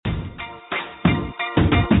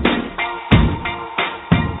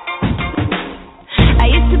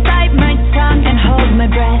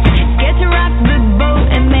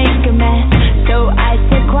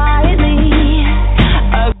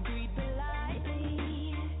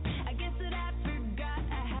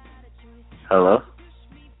Hello?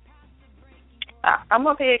 I'm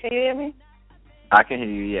up here. Can you hear me? I can hear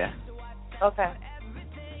you, yeah. Okay.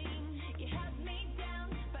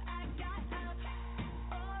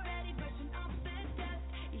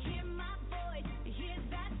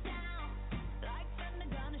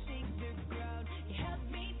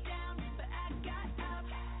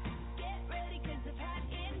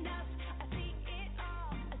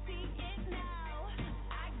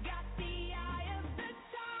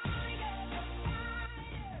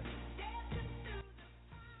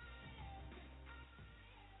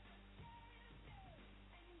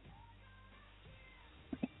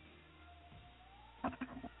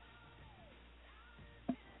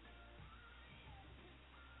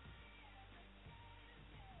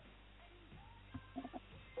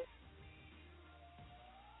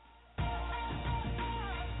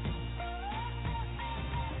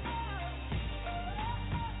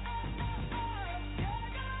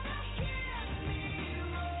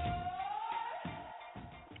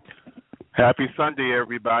 Happy Sunday,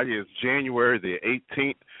 everybody. It's January the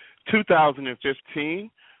 18th, 2015.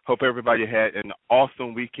 Hope everybody had an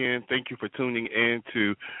awesome weekend. Thank you for tuning in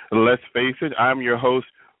to Let's Face It. I'm your host,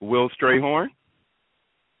 Will Strayhorn.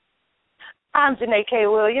 I'm Janae K.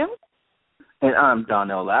 Williams. And I'm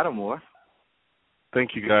Donnell Lattimore.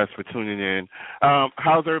 Thank you guys for tuning in.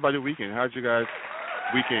 How's everybody's weekend? How'd you guys'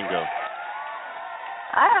 weekend go?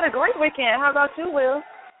 I had a great weekend. How about you, Will?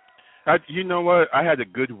 You know what? I had a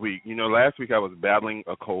good week. You know, last week I was battling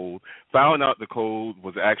a cold. Found out the cold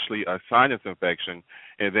was actually a sinus infection,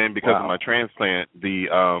 and then because of my transplant,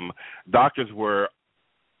 the doctors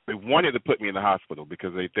they wanted to put me in the hospital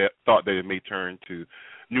because they thought that it may turn to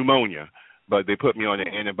pneumonia, but they put me on an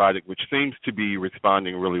antibiotic, which seems to be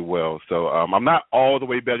responding really well. So I'm not all the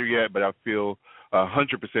way better yet, but I feel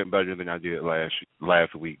 100% better than I did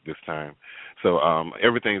last week this time. So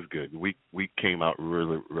everything's good. We came out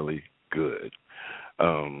really, really good.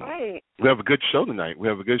 Right. We have a good show tonight.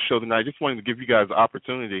 Just wanted to give you guys the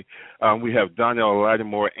opportunity. We have Donnell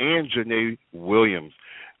Lattimore and Janae Williams,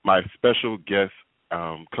 my special guest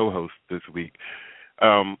co-host this week.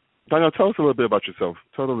 Donnell, tell us a little bit about yourself.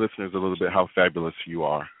 Tell the listeners a little bit how fabulous you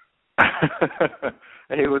are.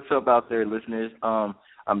 Hey, what's up out there, listeners?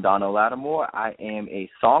 I'm Donnell Lattimore. I am a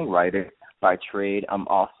songwriter by trade. I'm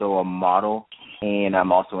also a model, and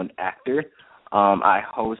I'm also an actor. I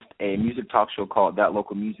host a music talk show called That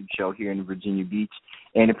Local Music Show here in Virginia Beach,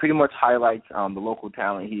 and it pretty much highlights the local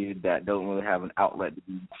talent here that don't really have an outlet to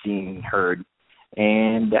be seen and heard.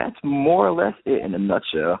 And that's more or less it in a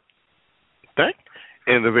nutshell. Okay.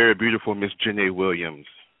 And the very beautiful Miss Janae Williams.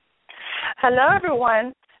 Hello,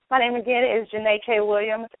 everyone. My name again is Janae K.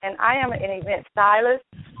 Williams, and I am an event stylist,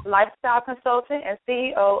 lifestyle consultant, and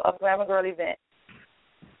CEO of Glamour Girl Event.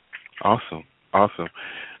 Awesome.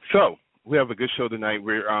 So we have a good show tonight.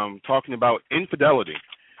 We're talking about infidelity.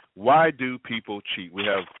 Why do people cheat? We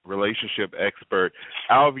have relationship expert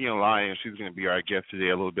Alvian Lyon. She's going to be our guest today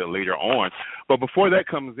a little bit later on. But before that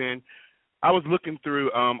comes in, I was looking through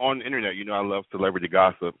on the internet. You know, I love celebrity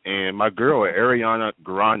gossip. And my girl, Ariana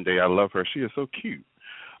Grande, I love her. She is so cute.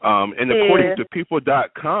 And according to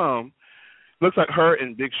People.com, looks like her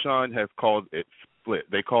and Big Sean have called it split.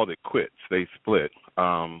 They called it quits. They split.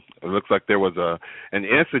 It looks like there was an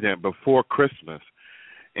incident before Christmas.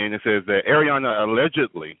 And it says that Ariana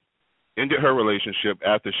allegedly ended her relationship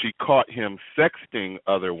after she caught him sexting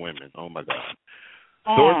other women. Oh, my God.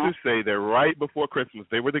 Sources say that right before Christmas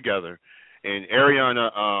they were together, and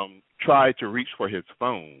Ariana tried to reach for his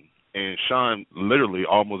phone, and Sean literally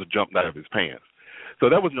almost jumped out of his pants. So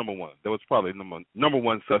that was number one. That was probably number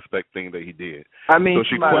one suspect thing that he did. I mean, so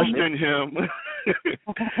she questioned him.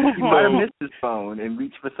 He might have missed his phone and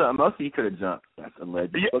reached for something else he could have jumped. That's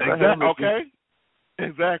alleged. Yeah, exactly. Okay.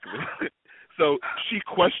 Exactly. So she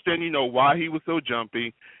questioned, why he was so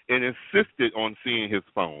jumpy and insisted on seeing his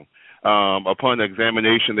phone. Upon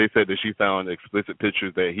examination, they said that she found explicit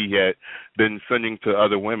pictures that he had been sending to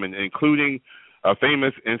other women, including a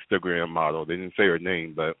famous Instagram model. They didn't say her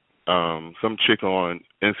name, but some chick on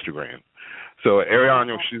Instagram. So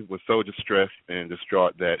Ariana, she was so distressed and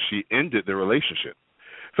distraught that she ended the relationship.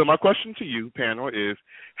 So my question to you, panel, is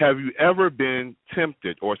have you ever been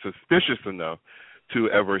tempted or suspicious enough to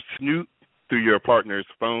ever snoop through your partner's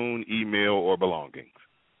phone, email, or belongings?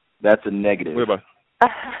 That's a negative. What about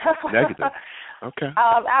negative? Okay.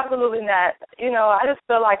 Absolutely not. I just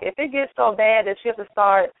feel like if it gets so bad that you have to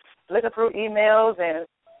start looking through emails and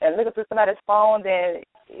looking through somebody's phone, then,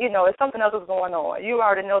 if something else is going on, you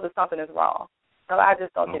already know that something is wrong. So I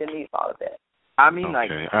just don't get a need for all of that. I mean,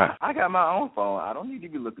 Okay. I got my own phone. I don't need to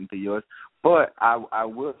be looking through yours. But I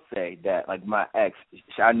will say that, like, my ex,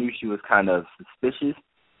 I knew she was kind of suspicious.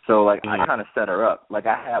 So, like, I kind of set her up. Like,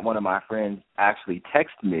 I had one of my friends actually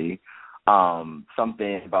text me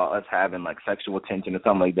something about us having, like, sexual tension or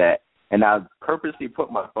something like that. And I purposely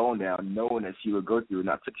put my phone down knowing that she would go through, and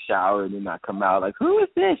I took a shower, and then I come out like, who is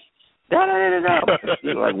this? Da-da-da-da-da.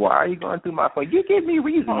 She's like, why are you going through my phone? You give me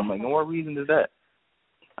reason. I'm like, no, what reason is that?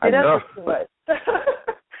 That's just too much.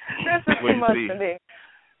 That's just too much for me.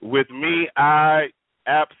 With me, I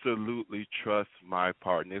absolutely trust my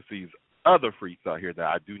partner. It's these other freaks out here that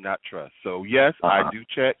I do not trust. So, yes, I do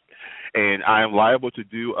check, and I am liable to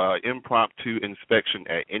do impromptu inspection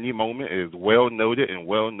at any moment. It is well noted and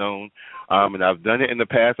well known, and I've done it in the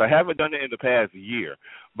past. I haven't done it in the past year,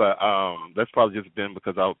 but that's probably just been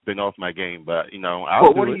because I've been off my game. But, you know,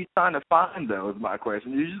 But what are you trying to find, though, is my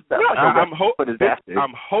question. You just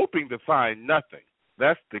I'm hoping to find nothing.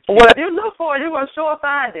 That's the key. Well, if you look for it, you're going to sure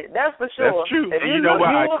find it. That's for sure. That's true. If and you know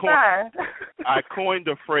look, what? find. I coined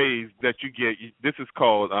a phrase that you get. This is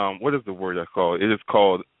called, what is the word that's called? It is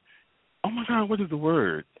called, oh, my God, what is the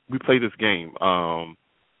word? We play this game.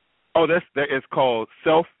 That is called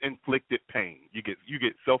self-inflicted pain. You get you go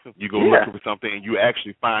looking for something and you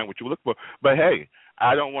actually find what you look for. But, hey,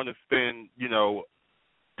 I don't want to spend,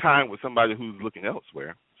 time with somebody who's looking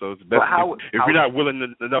elsewhere. So it's best if you're not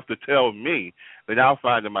willing enough to tell me, then I'll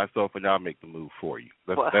find it myself and I'll make the move for you.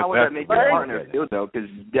 How would that make your partner feel, though? Because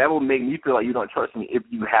that will make me feel like you don't trust me if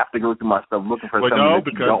you have to go through my stuff looking for something that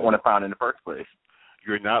you don't want to find in the first place.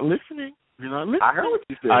 You're not listening. I heard what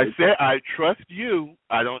you said. I said I trust you.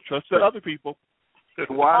 I don't trust the other people.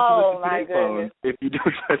 Why should you listen to these phones if you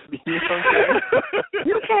don't trust me? You know what I'm saying?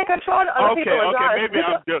 You can't control the other people.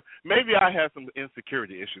 Okay. Maybe I have some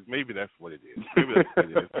insecurity issues. Maybe that's what it is.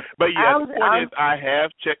 But yeah, the point is I have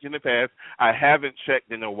checked in the past. I haven't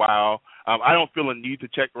checked in a while. I don't feel a need to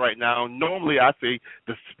check right now. Normally I say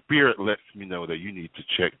the spirit lets me know that you need to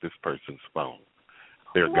check this person's phone.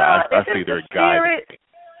 I see their guide.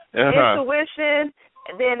 Intuition.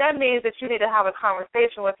 Then that means that you need to have a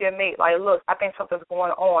conversation with your mate. Like, look, I think something's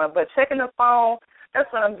going on. But checking the phone, that's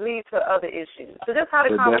going to lead to other issues. So just have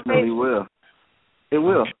a conversation. It definitely will. It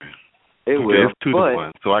will. It will. It's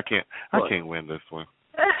 2-1, so I can't win this one.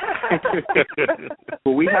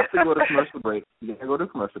 Well, we have to go to commercial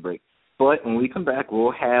break. But when we come back,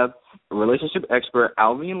 we'll have a relationship expert,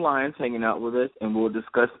 Alvin Lyons, hanging out with us, and we'll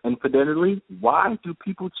discuss infidelity. Why do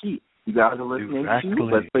people cheat? You guys are listening to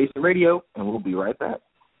Let's Face It Radio, and we'll be right back.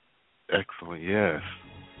 Excellent, yes.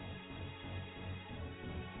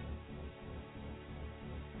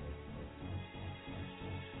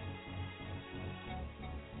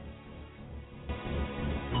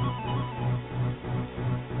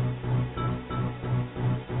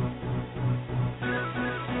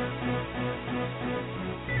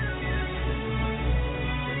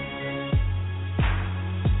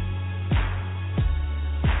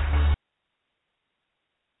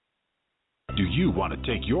 Do you want to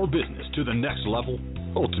take your business to the next level?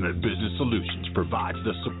 Ultimate Business Solutions provides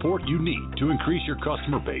the support you need to increase your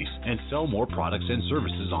customer base and sell more products and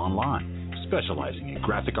services online. Specializing in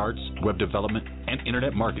graphic arts, web development, and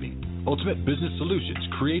internet marketing, Ultimate Business Solutions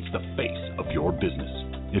creates the face of your business.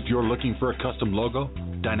 If you're looking for a custom logo,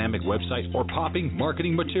 dynamic website, or popping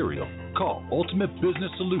marketing material, call Ultimate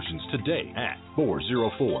Business Solutions today at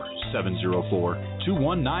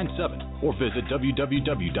 404-704-2197 or visit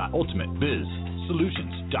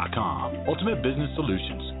www.ultimatebizsolutions.com. Ultimate Business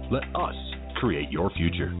Solutions. Let us create your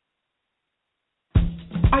future.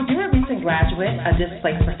 Are you a recent graduate, a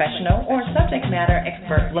displaced professional, or a subject matter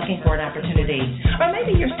expert looking for an opportunity? Or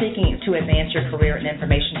maybe you're seeking to advance your career in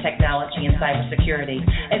information technology and cybersecurity.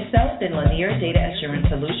 If so, then Lanier Data Assurance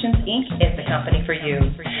Solutions, Inc. is the company for you.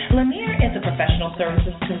 Lanier is a professional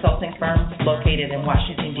services consulting firm located in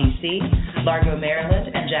Washington, D.C., Largo,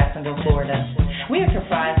 Maryland, and Jacksonville, Florida. We are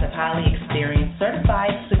comprised of highly experienced,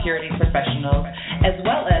 certified security professionals, as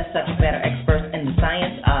well as subject matter experts in the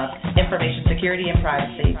science of information security and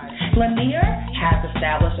privacy. Lanier has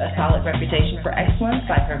established a solid reputation for excellence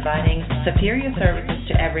by providing superior services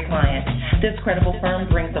to every client. This credible firm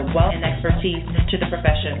brings a wealth and expertise to the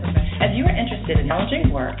profession. If you are interested in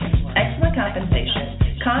challenging work, excellent compensation,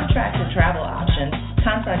 contract and travel options,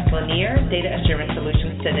 contact Lanier Data Assurance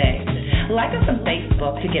Solutions today. Like us on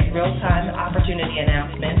Facebook to get real-time opportunity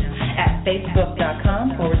announcements at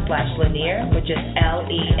facebook.com/Lanier, which is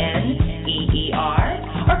LENEER,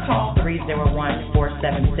 or call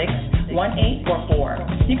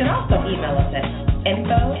 301-476-1844. You can also email us at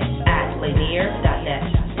info@lanier.net.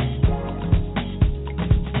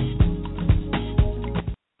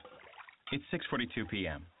 It's 6:40. 6:42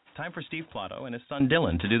 p.m. Time for Steve Plato and his son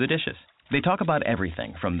Dylan to do the dishes. They talk about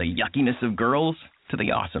everything from the yuckiness of girls to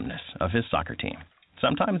the awesomeness of his soccer team.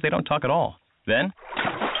 Sometimes they don't talk at all. Then,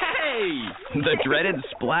 hey, the dreaded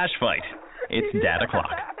splash fight. It's Dad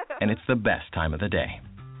o'clock, and it's the best time of the day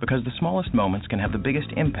because the smallest moments can have the biggest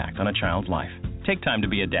impact on a child's life. Take time to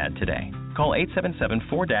be a dad today. Call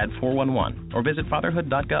 877-4DAD-411 or visit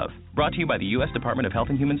fatherhood.gov. Brought to you by the U.S. Department of Health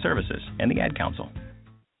and Human Services and the Ad Council.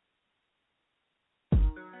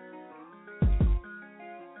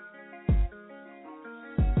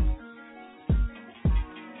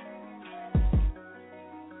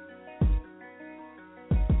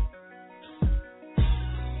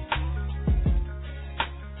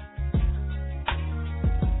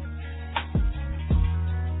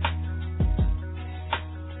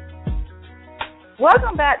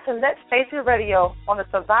 Welcome back to Let's Face It Radio on the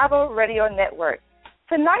Survival Radio Network.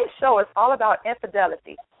 Tonight's show is all about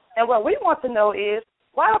infidelity, and what we want to know is,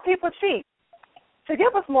 why do people cheat? To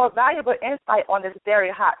give us more valuable insight on this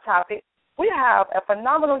very hot topic, we have a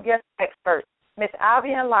phenomenal guest expert, Ms.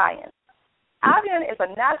 Alvian Lyons. Alvian is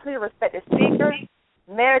a nationally respected speaker,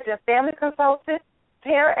 marriage and family consultant,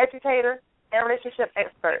 parent educator, and relationship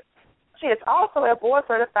expert. She is also a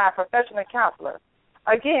board-certified professional counselor.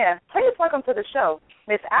 Again, please welcome to the show,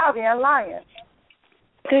 Miss Alvian Lyons.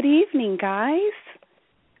 Good evening, guys.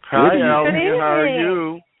 Hi, Alvian. How are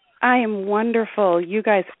you? I am wonderful. You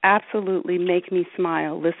guys absolutely make me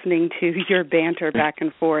smile listening to your banter back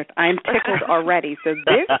and forth. I'm tickled already, so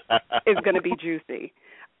this is going to be juicy.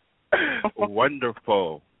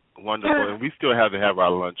 Wonderful. And we still have to have our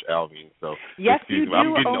lunch, Alvian. So yes, you do.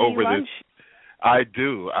 I'm getting over lunch. This. I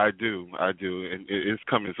do, and it's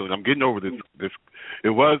coming soon. I'm getting over this. It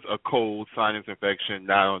was a cold sinus infection.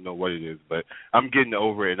 Now I don't know what it is, but I'm getting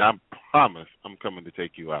over it, and I promise I'm coming to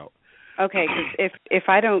take you out. Okay, because if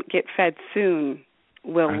I don't get fed soon,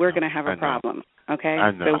 we're going to have a problem. Okay, I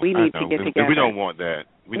know, so we need to get together. We don't want that.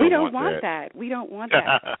 We don't want that. We don't want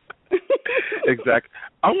that. Exactly.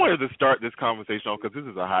 I wanted to start this conversation off because this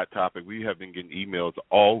is a hot topic. We have been getting emails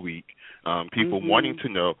all week, people wanting to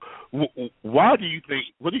know what do you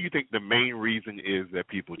think the main reason is that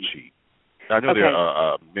people cheat? I know there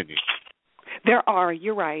are many. There are.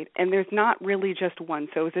 You're right, and there's not really just one.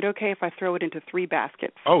 So is it okay if I throw it into three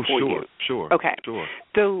baskets? Oh, for you? Sure. Okay. Sure.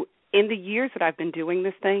 So in the years that I've been doing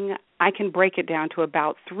this thing, I can break it down to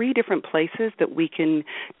about three different places that we can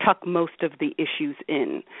tuck most of the issues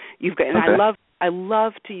in. I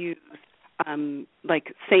love to use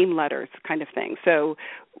like same letters kind of thing. So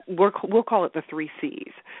we'll call it the 3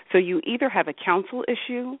 C's. So you either have a counsel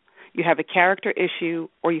issue, you have a character issue,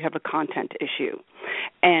 or you have a content issue.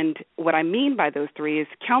 And what I mean by those three is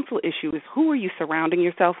counsel issue is who are you surrounding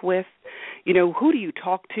yourself with? You know, who do you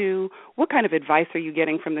talk to? What kind of advice are you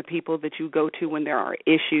getting from the people that you go to when there are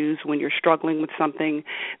issues, when you're struggling with something?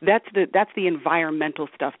 That's the environmental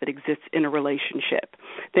stuff that exists in a relationship.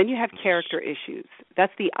 Then you have character issues.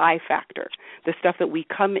 That's the I factor, the stuff that we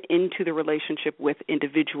come into the relationship with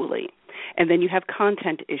individually. And then you have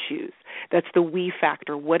content issues. That's the we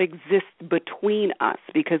factor, what exists between us.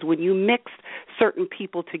 Because when you mix certain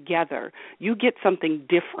people together, you get something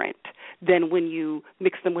different than when you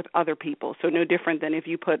mix them with other people. So no different than if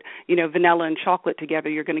you put, vanilla and chocolate together,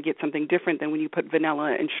 you're going to get something different than when you put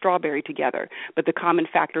vanilla and strawberry together, but the common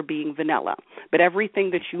factor being vanilla. But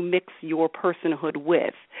everything that you mix your personhood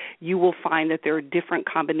with, you will find that there are different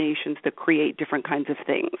combinations that create different kinds of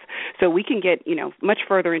things. So we can get, much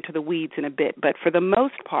further into the weeds in a bit, but for the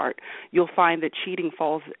most part, you'll find that cheating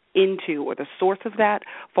falls into, or the source of that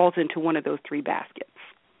falls into one of those three baskets.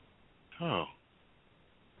 Oh.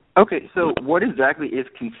 Okay, so what exactly is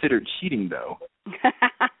considered cheating, though?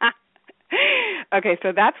 Okay,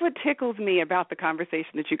 so that's what tickles me about the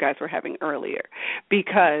conversation that you guys were having earlier,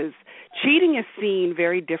 because cheating is seen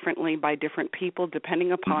very differently by different people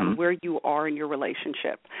depending upon where you are in your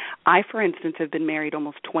relationship. I, for instance, have been married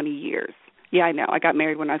almost 20 years. Yeah, I know. I got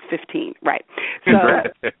married when I was 15. Right. So,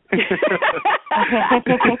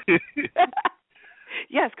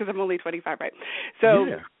 yes, because I'm only 25, right? So,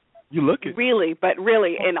 yeah. You look it. Really,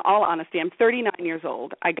 in all honesty, I'm 39 years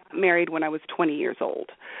old. I got married when I was 20 years old.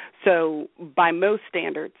 So by most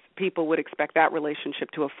standards, people would expect that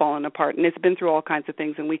relationship to have fallen apart. And it's been through all kinds of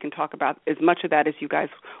things, and we can talk about as much of that as you guys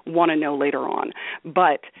want to know later on.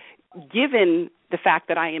 But given the fact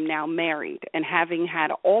that I am now married and having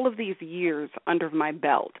had all of these years under my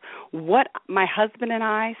belt, what my husband and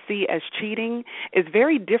I see as cheating is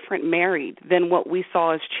very different married than what we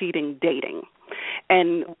saw as cheating dating.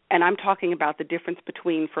 And I'm talking about the difference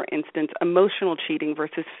between, for instance, emotional cheating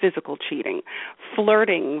versus physical cheating,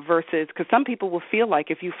 flirting versus, because some people will feel like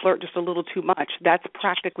if you flirt just a little too much, that's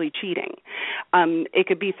practically cheating. It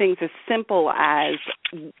could be things as simple as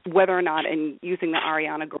whether or not, and using the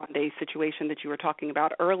Ariana Grande situation that you were talking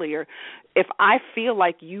about earlier, if I feel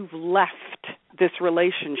like you've left this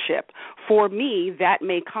relationship, for me, that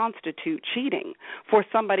may constitute cheating. For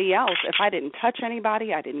somebody else, if I didn't touch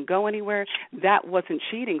anybody, I didn't go anywhere, that wasn't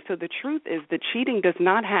cheating. So the truth is that cheating does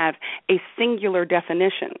not have a singular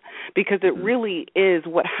definition, because it really is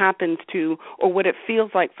what happens to, or what it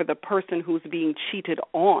feels like for the person who's being cheated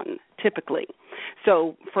on, typically.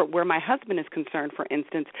 So for where my husband is concerned, for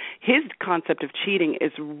instance, his concept of cheating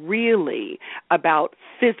is really about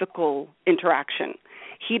physical interaction.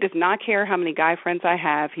 He does not care how many guy friends I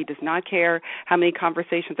have. He does not care how many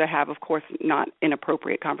conversations I have, of course, not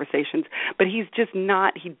inappropriate conversations, but he does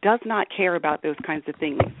not care about those kinds of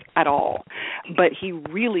things at all. But he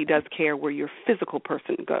really does care where your physical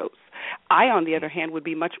person goes. I, on the other hand, would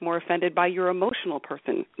be much more offended by your emotional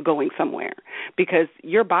person going somewhere, because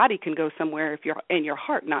your body can go somewhere and your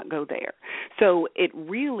heart not go there. So it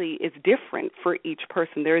really is different for each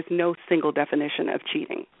person. There is no single definition of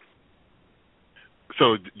cheating.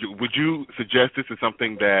 So would you suggest this is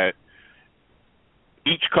something that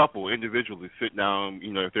each couple individually sit down,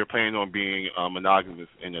 if they're planning on being monogamous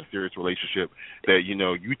in a serious relationship, that,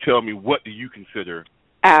 you tell me, what do you consider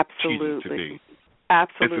cheating to be?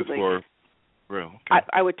 Absolutely. This is for real. Okay.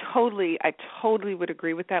 I totally would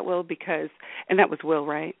agree with that, Will, and that was Will,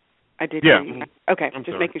 right? I did. Yeah. Hear you. Okay, I'm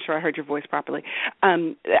just sorry. making sure I heard your voice properly.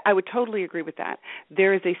 I would totally agree with that.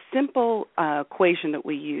 There is a simple equation that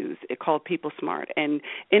we use called People Smart. And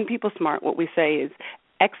in People Smart, what we say is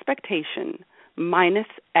expectation minus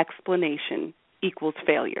explanation equals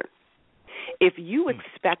failure. If you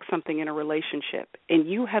expect something in a relationship and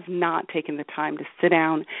you have not taken the time to sit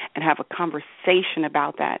down and have a conversation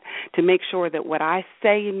about that, to make sure that what I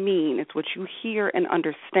say and mean is what you hear and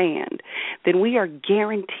understand, then we are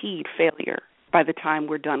guaranteed failure by the time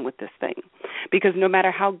we're done with this thing. Because no matter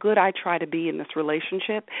how good I try to be in this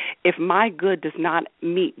relationship, if my good does not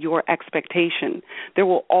meet your expectation, there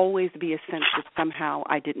will always be a sense that somehow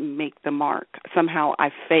I didn't make the mark, somehow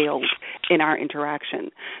I failed in our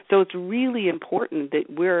interaction. So it's really important that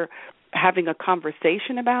we're having a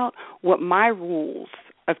conversation about what my rules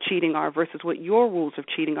of cheating are versus what your rules of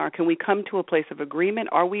cheating are. Can we come to a place of agreement?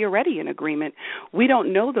 Are we already in agreement? We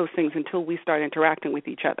don't know those things until we start interacting with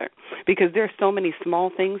each other, because there are so many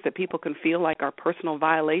small things that people can feel like are personal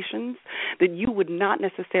violations that you would not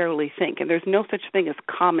necessarily think. And there's no such thing as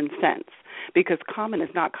common sense, because common is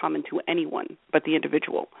not common to anyone but the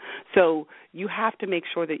individual. So you have to make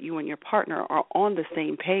sure that you and your partner are on the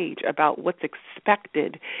same page about what's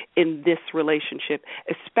expected in this relationship,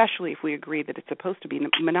 especially if we agree that it's supposed to be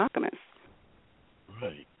monogamous.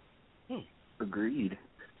 Right. Agreed.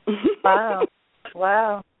 Wow.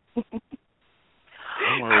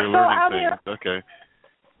 I'm already learning things. Okay.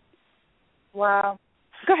 Wow.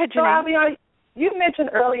 Go ahead, Janae. So, Albion, you mentioned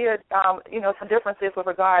earlier, some differences with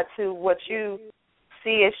regard to what you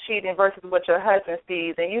see as cheating versus what your husband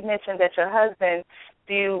sees, and you mentioned that your husband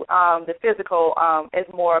view the physical as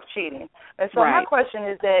more of cheating. And so right. My question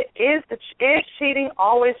is that is cheating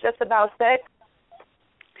always just about sex?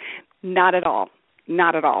 Not at all.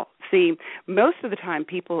 Not at all. See, most of the time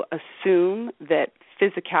people assume that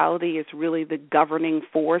physicality is really the governing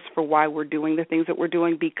force for why we're doing the things that we're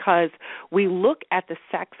doing, because we look at the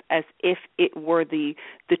sex as if it were the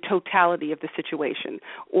totality of the situation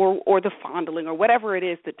or the fondling or whatever it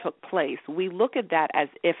is that took place. We look at that as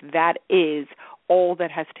if that is all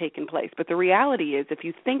that has taken place. But the reality is, if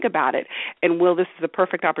you think about it, and Will, this is a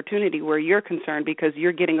perfect opportunity where you're concerned because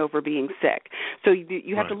you're getting over being sick. So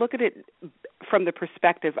you have to look at it from the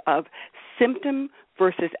perspective of symptom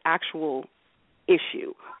versus actual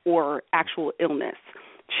issue or actual illness.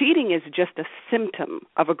 Cheating is just a symptom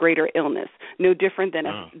of a greater illness, no different than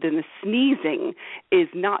the sneezing is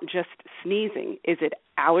not just sneezing. Is it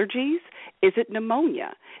allergies? Is it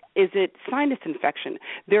pneumonia? Is it sinus infection?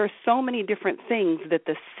 There are so many different things that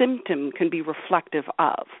the symptom can be reflective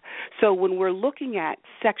of. So when we're looking at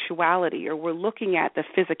sexuality or we're looking at the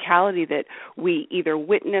physicality that we either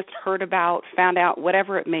witnessed, heard about, found out,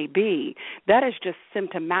 whatever it may be, that is just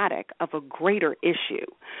symptomatic of a greater issue.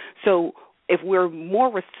 So if we're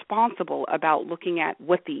more responsible about looking at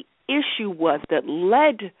what the issue was that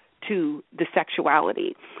led to the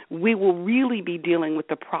sexuality, we will really be dealing with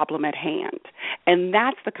the problem at hand. And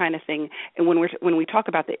that's the kind of thing, and when we talk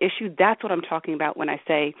about the issue, that's what I'm talking about when I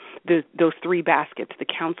say those three baskets, the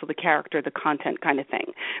counsel, the character, the content kind of thing,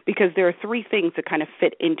 because there are three things that kind of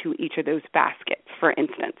fit into each of those baskets. For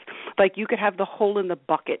instance, like you could have the hole in the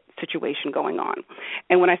bucket situation going on.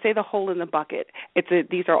 And when I say the hole in the bucket,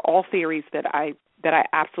 these are all theories that I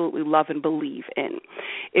absolutely love and believe in.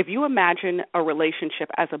 If you imagine a relationship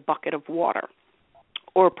as a bucket of water,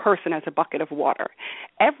 or a person as a bucket of water,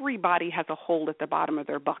 everybody has a hole at the bottom of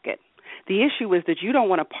their bucket. The issue is that you don't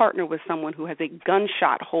want to partner with someone who has a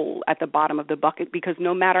gunshot hole at the bottom of the bucket, because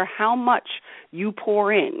no matter how much you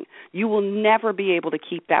pour in, you will never be able to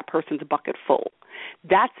keep that person's bucket full.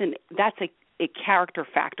 That's a character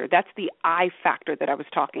factor. That's the I factor that I was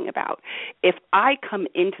talking about. If I come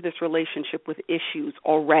into this relationship with issues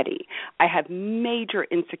already, I have major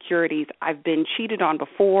insecurities, I've been cheated on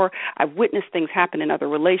before, I've witnessed things happen in other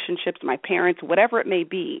relationships, my parents, whatever it may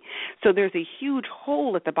be. So there's a huge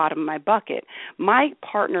hole at the bottom of my bucket. My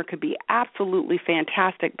partner could be absolutely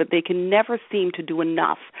fantastic, but they can never seem to do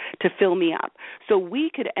enough to fill me up. So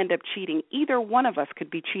we could end up cheating. Either one of us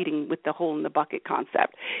could be cheating with the hole in the bucket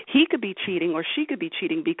concept. He could be cheating, or she could be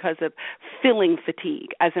cheating because of filling fatigue,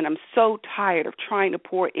 as in I'm so tired of trying to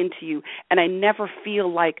pour into you and I never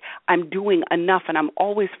feel like I'm doing enough and I'm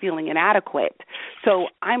always feeling inadequate. So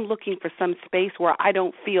I'm looking for some space where I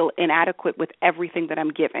don't feel inadequate with everything that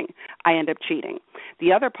I'm giving. I end up cheating.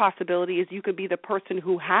 The other possibility is you could be the person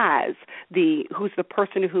who's the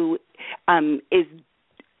person who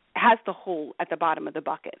has the hole at the bottom of the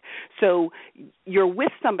bucket. So you're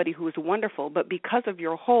with somebody who is wonderful, but because of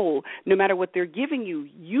your hole, no matter what they're giving you,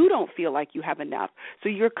 you don't feel like you have enough. So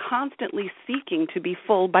you're constantly seeking to be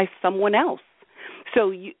full by someone else.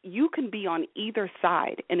 So you can be on either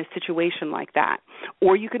side in a situation like that,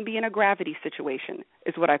 or you can be in a gravity situation,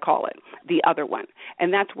 is what I call it, the other one.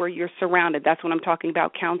 And that's where you're surrounded. That's when I'm talking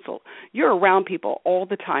about counsel. You're around people all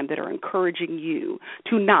the time that are encouraging you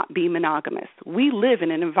to not be monogamous. We live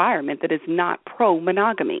in an environment that is not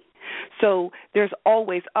pro-monogamy. So there's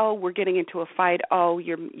always, we're getting into a fight.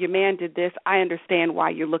 Your man did this. I understand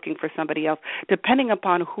why you're looking for somebody else. Depending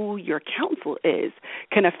upon who your counsel is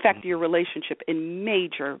can affect your relationship in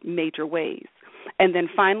major, major ways. And then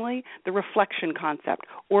finally, the reflection concept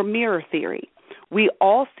or mirror theory. We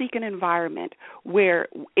all seek an environment where,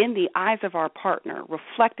 in the eyes of our partner,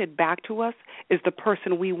 reflected back to us is the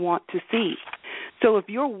person we want to see. So if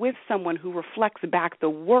you're with someone who reflects back the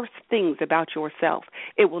worst things about yourself,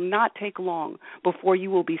 it will not take long before you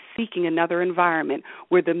will be seeking another environment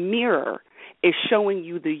where the mirror is showing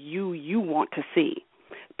you the you want to see.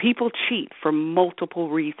 People cheat for multiple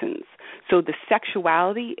reasons. So the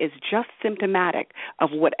sexuality is just symptomatic of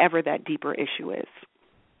whatever that deeper issue is.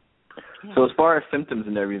 So as far as symptoms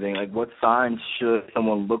and everything, like what signs should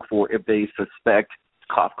someone look for if they suspect,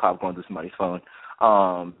 cough, going through somebody's phone,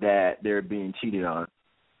 that they're being cheated on?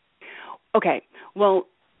 Okay, well,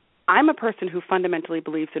 I'm a person who fundamentally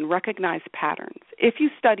believes in recognized patterns. If you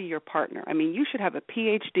study your partner, you should have a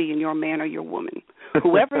PhD in your man or your woman,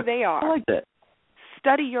 whoever they are. I like that.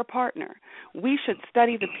 Study your partner. We should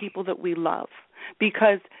study the people that we love,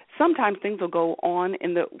 because sometimes things will go on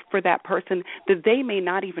for that person that they may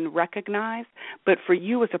not even recognize, but for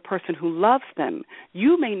you as a person who loves them,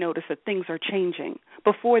 you may notice that things are changing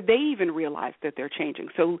before they even realize that they're changing.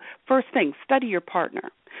 So first thing, study your partner.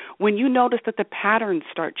 When you notice that the patterns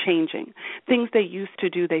start changing, things they used to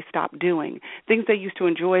do, they stop doing. Things they used to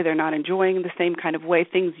enjoy, they're not enjoying in the same kind of way.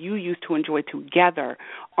 Things you used to enjoy together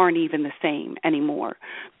aren't even the same anymore.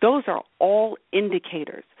 Those are all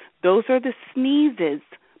indicators. Those are the sneezes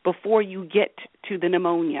before you get to the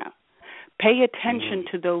pneumonia. Pay attention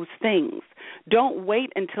to those things. Don't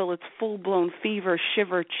wait until it's full-blown fever,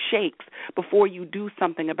 shiver, shakes before you do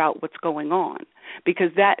something about what's going on, because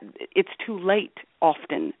it's too late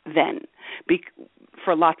often then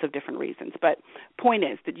for lots of different reasons. But point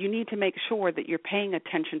is that you need to make sure that you're paying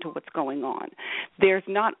attention to what's going on. There's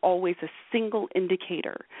not always a single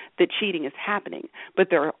indicator that cheating is happening, but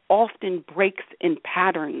there are often breaks in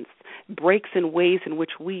patterns, breaks in ways in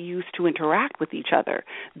which we used to interact with each other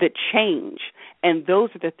that change, and those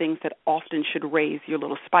are the things that often should raise your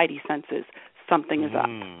little spidey senses. Something is up.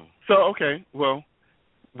 So, okay, well,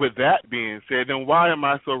 with that being said, then why am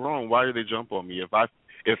I so wrong? Why did they jump on me? If I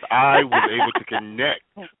was able to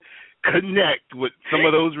connect with some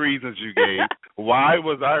of those reasons you gave, why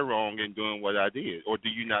was I wrong in doing what I did? Or do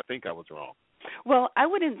you not think I was wrong? Well, I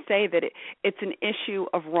wouldn't say that it's an issue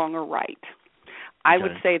of wrong or right. I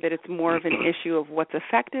would say that it's more of an issue of what's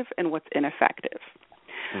effective and what's ineffective.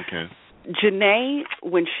 Okay. Janae,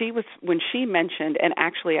 when she mentioned, and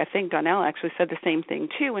actually I think Donnell actually said the same thing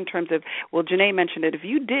too, in terms of, well, Janae mentioned it. If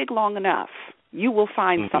you dig long enough, you will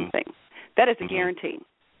find something. That is a guarantee.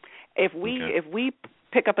 If we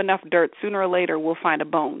pick up enough dirt, sooner or later we'll find a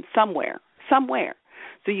bone somewhere.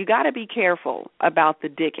 So you got to be careful about the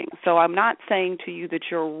digging. So I'm not saying to you that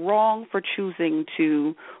you're wrong for choosing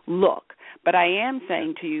to look, but I am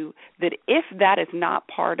saying to you that if that is not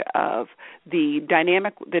part of the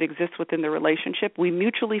dynamic that exists within the relationship, we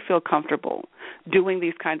mutually feel comfortable doing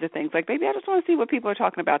these kinds of things. Like, baby, I just want to see what people are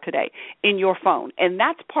talking about today in your phone, and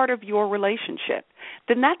that's part of your relationship,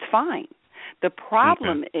 then that's fine. The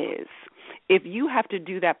problem is if you have to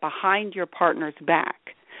do that behind your partner's back,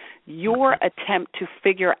 your attempt to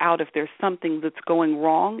figure out if there's something that's going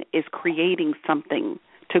wrong is creating something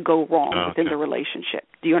to go wrong within the relationship.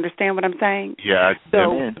 Do you understand what I'm saying? Yeah, I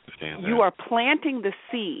understand that. You are planting the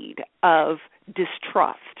seed of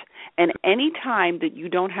distrust. And any time that you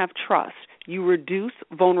don't have trust, you reduce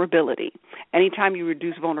vulnerability. Anytime you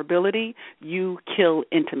reduce vulnerability, you kill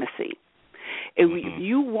intimacy. If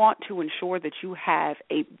you want to ensure that you have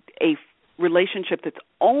a relationship that's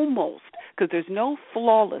almost, because there's no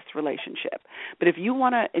flawless relationship, but if you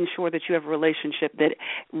want to ensure that you have a relationship that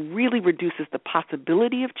really reduces the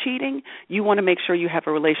possibility of cheating, you want to make sure you have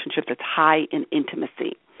a relationship that's high in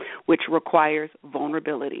intimacy, which requires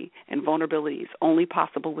vulnerability, and vulnerability is only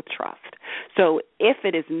possible with trust. So if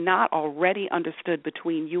it is not already understood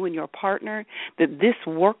between you and your partner that this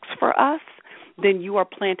works for us, then you are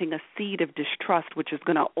planting a seed of distrust, which is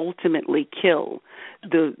going to ultimately kill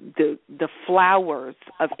the flowers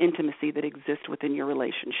of intimacy that exist within your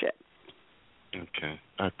relationship. Okay,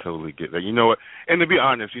 I totally get that. You know what? And to be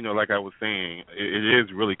honest, like I was saying, it is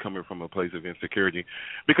really coming from a place of insecurity.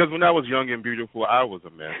 Because when I was young and beautiful, I was a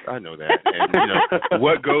mess. I know that. And,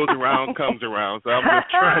 what goes around comes around. So I'm just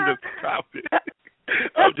trying to stop it.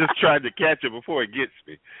 I'm just trying to catch it before it gets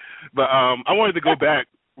me. But I wanted to go back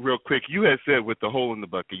real quick. You had said with the hole in the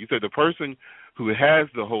bucket, you said the person who has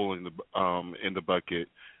the hole in the bucket,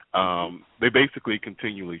 they basically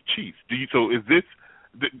continually cheats. So is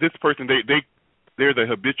this person, they're the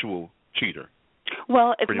habitual cheater?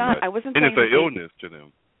 Well, it's not. Much. I wasn't and saying it's an illness to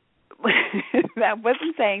them. I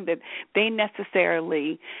wasn't saying that they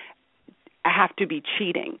necessarily have to be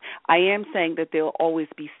cheating. I am saying that they'll always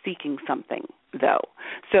be seeking something, though.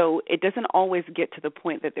 So it doesn't always get to the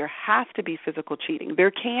point that there has to be physical cheating. There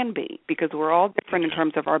can be, because we're all different in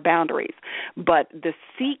terms of our boundaries. But the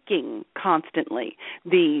seeking constantly,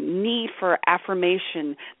 the need for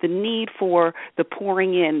affirmation, the need for the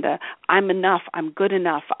pouring in, the I'm enough, I'm good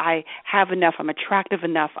enough, I have enough, I'm attractive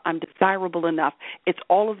enough, I'm desirable enough. It's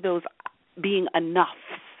all of those being enough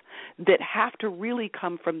that have to really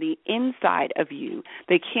come from the inside of you.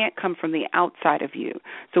 They can't come from the outside of you.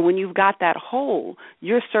 So when you've got that hole,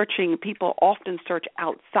 you're searching, people often search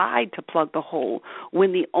outside to plug the hole,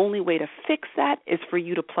 when the only way to fix that is for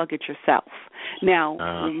you to plug it yourself. Now,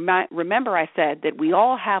 remember I said that we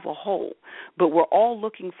all have a hole, but we're all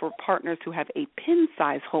looking for partners who have a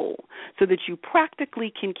pin-size hole so that you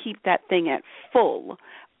practically can keep that thing at full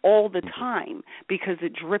all the time, because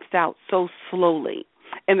it drips out so slowly.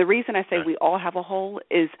 And the reason I say we all have a hole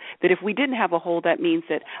is that if we didn't have a hole, that means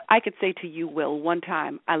that I could say to you, Will, one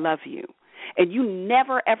time, I love you. And you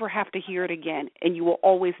never, ever have to hear it again, and you will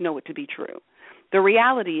always know it to be true. The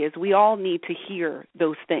reality is we all need to hear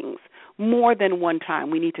those things more than one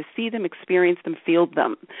time. We need to see them, experience them, feel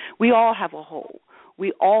them. We all have a hole.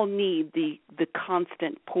 We all need the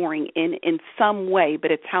constant pouring in some way,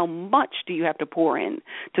 but it's how much do you have to pour in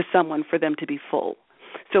to someone for them to be full.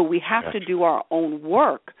 So we have to do our own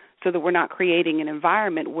work so that we're not creating an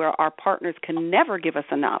environment where our partners can never give us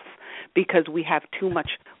enough because we have too much,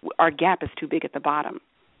 our gap is too big at the bottom.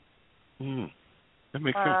 That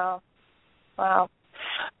makes sense. Wow.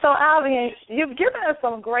 So, Alvin, you've given us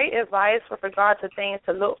some great advice with regard to things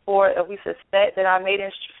to look for if we suspect that our mate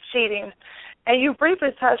is cheating. And you briefly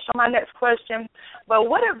touched on my next question, but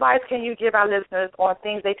what advice can you give our listeners on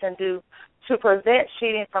things they can do to prevent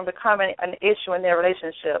cheating from becoming an issue in their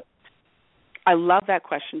relationship? I love that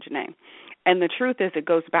question, Janae. And the truth is it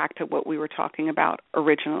goes back to what we were talking about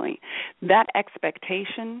originally. That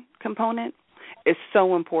expectation component is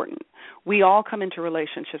so important. We all come into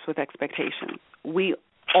relationships with expectations. We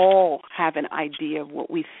all have an idea of what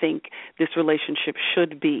we think this relationship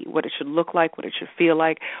should be, what it should look like, what it should feel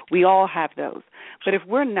like. We all have those. But if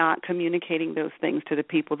we're not communicating those things to the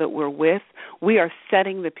people that we're with, we are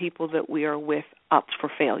setting the people that we are with up for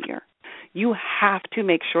failure. You have to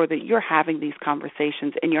make sure that you're having these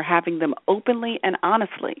conversations and you're having them openly and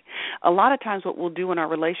honestly. A lot of times what we'll do in our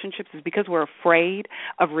relationships is because we're afraid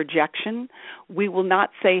of rejection, we will not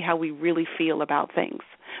say how we really feel about things.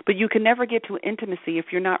 But you can never get to intimacy if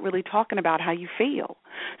you're not really talking about how you feel.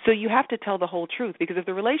 So you have to tell the whole truth, because if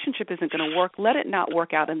the relationship isn't going to work, let it not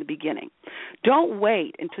work out in the beginning. Don't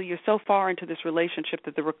wait until you're so far into this relationship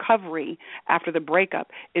that the recovery after the breakup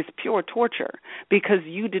is pure torture because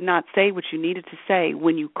you did not say what you needed to say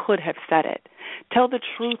when you could have said it. Tell the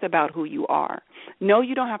truth about who you are. No,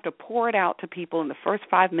 you don't have to pour it out to people in the first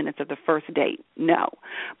 5 minutes of the first date. No.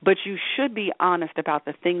 But you should be honest about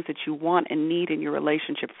the things that you want and need in your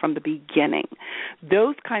relationship from the beginning.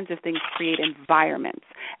 Those kinds of things create environments.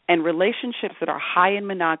 And relationships that are high in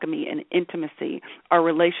monogamy and intimacy are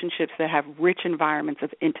relationships that have rich environments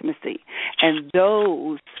of intimacy. And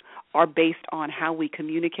those are based on how we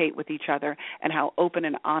communicate with each other and how open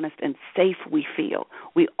and honest and safe we feel.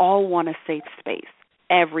 We all want a safe space,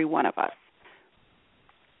 every one of us.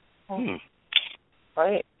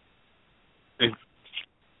 Right. And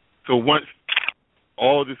so once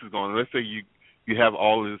all this is gone, let's say you have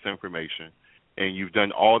all of this information and you've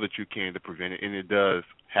done all that you can to prevent it, and it does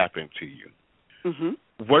happen to you.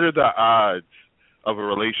 Mm-hmm. What are the odds of a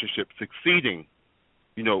relationship succeeding,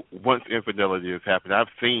 once infidelity has happened? I've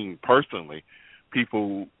seen personally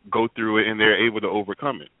people go through it and they're able to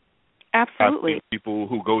overcome it. Absolutely. I've seen people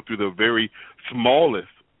who go through the very smallest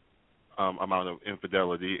amount of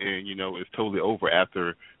infidelity and, it's totally over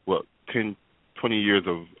after, 10, 20 years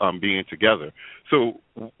of being together. So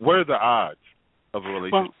what are the odds of a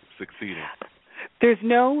relationship succeeding? There's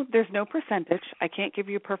no percentage. I can't give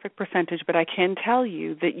you a perfect percentage, but I can tell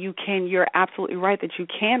you that you're absolutely right that you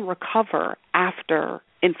can recover after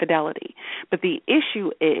infidelity. But the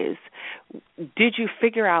issue is, did you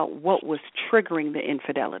figure out what was triggering the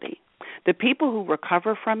infidelity? The people who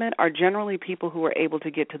recover from it are generally people who are able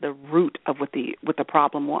to get to the root of what the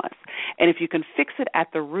problem was. And if you can fix it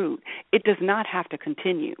at the root, it does not have to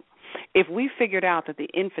continue. If we figured out that the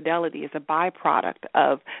infidelity is a byproduct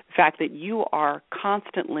of the fact that you are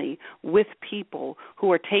constantly with people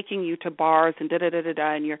who are taking you to bars and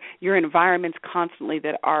da-da-da-da-da, and your environments constantly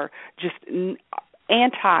that are just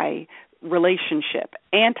anti-relationship,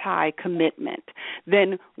 anti-commitment,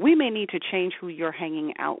 then we may need to change who you're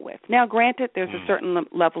hanging out with. Now, granted, there's a certain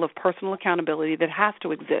level of personal accountability that has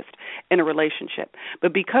to exist in a relationship.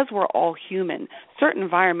 But because we're all human, certain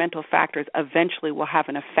environmental factors eventually will have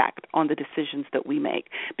an effect on the decisions that we make,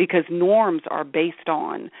 because norms are based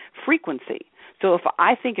on frequency. So if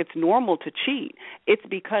I think it's normal to cheat, it's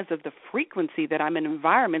because of the frequency that I'm in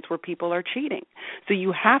environments where people are cheating. So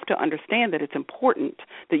you have to understand that it's important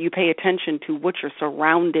that you pay attention to what you're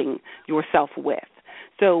surrounding yourself with.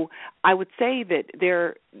 So I would say that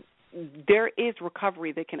there is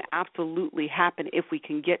recovery that can absolutely happen if we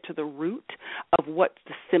can get to the root of what's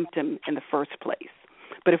the symptom in the first place.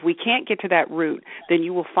 But if we can't get to that root, then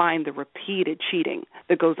you will find the repeated cheating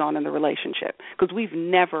that goes on in the relationship, because we've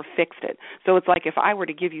never fixed it. So it's like if I were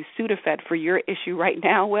to give you Sudafed for your issue right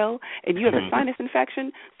now, Will, and you have a sinus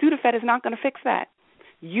infection, Sudafed is not going to fix that.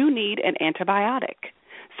 You need an antibiotic.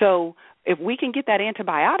 So if we can get that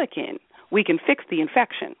antibiotic in, we can fix the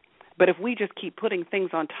infection. But if we just keep putting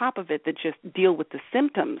things on top of it that just deal with the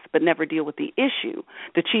symptoms but never deal with the issue,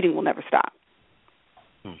 the cheating will never stop.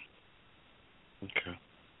 Okay.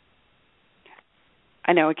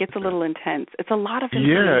 I know, it gets a little intense. It's a lot of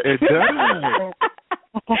information. Yeah, it does.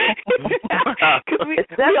 Because we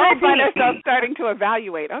all find ourselves starting to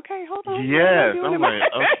evaluate. Okay, hold on. Yes, I'm like,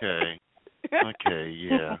 okay,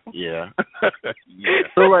 yeah. Yeah.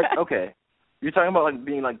 So, okay, you're talking about,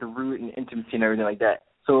 being, the root and intimacy and everything like that.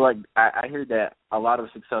 So, I hear that a lot of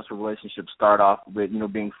successful relationships start off with,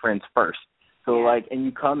 being friends first. So, and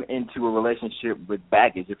you come into a relationship with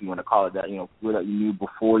baggage, if you want to call it that, what you knew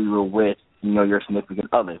before you were with, your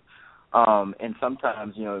significant other. And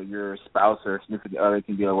sometimes, your spouse or significant other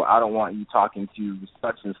can be like, well, I don't want you talking to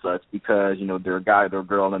such and such because, they're a guy, they're a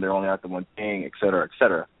girl, and they're only after one thing, et cetera, et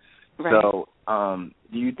cetera. Right. So,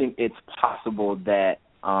 do you think it's possible that,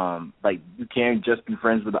 you can just be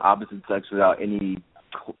friends with the opposite sex without any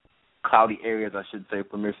cloudy areas, I should say,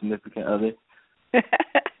 from your significant other?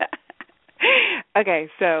 Okay,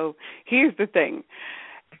 so here's the thing.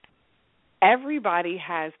 Everybody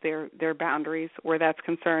has their boundaries where that's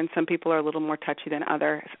concerned. Some people are a little more touchy than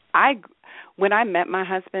others. When I met my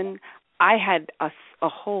husband, I had a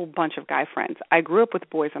whole bunch of guy friends. I grew up with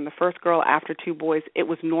boys. I'm the first girl after two boys. It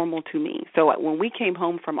was normal to me. So when we came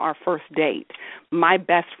home from our first date, my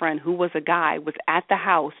best friend, who was a guy, was at the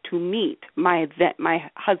house to meet my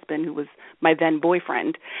husband, who was my then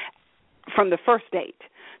boyfriend, from the first date.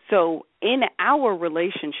 So in our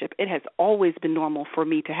relationship, it has always been normal for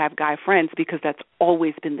me to have guy friends because that's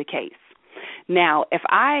always been the case. Now, if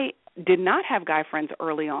I did not have guy friends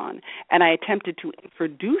early on and I attempted to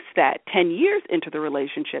introduce that 10 years into the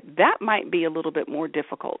relationship, that might be a little bit more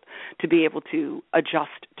difficult to be able to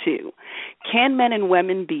adjust to. Can men and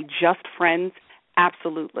women be just friends?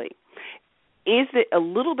 Absolutely. Is it a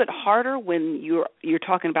little bit harder when you're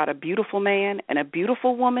talking about a beautiful man and a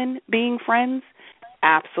beautiful woman being friends?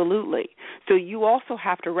 Absolutely. So you also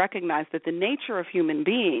have to recognize that the nature of human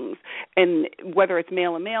beings, and whether it's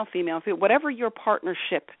male and male, female and female, whatever your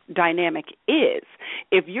partnership dynamic is,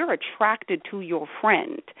 if you're attracted to your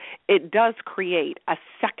friend, it does create a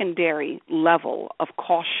secondary level of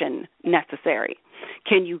caution necessary.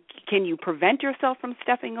 Can you prevent yourself from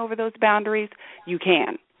stepping over those boundaries? You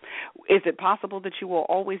can. Is it possible that you will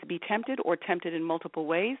always be tempted or tempted in multiple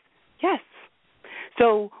ways? Yes.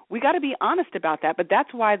 So we got to be honest about that, but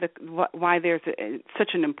that's why there's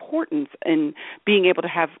such an importance in being able to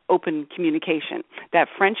have open communication. That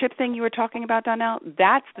friendship thing you were talking about, Donnell,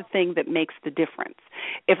 that's the thing that makes the difference.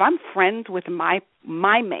 If I'm friends with my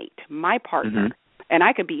mate, my partner, and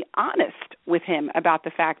I could be honest with him about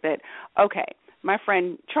the fact that, okay, my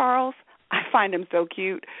friend Charles, I find him so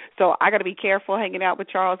cute, so I got to be careful hanging out with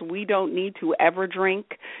Charles. We don't need to ever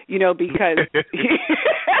drink, because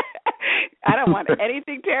I don't want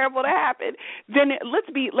anything terrible to happen. Then let's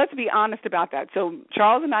be honest about that. So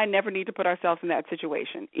Charles and I never need to put ourselves in that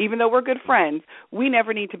situation. Even though we're good friends, we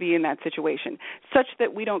never need to be in that situation, such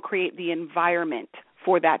that we don't create the environment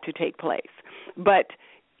for that to take place. But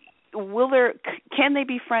can they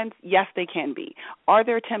be friends? Yes, they can be. Are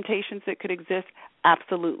there temptations that could exist?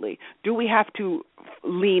 Absolutely. Do we have to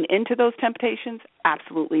lean into those temptations?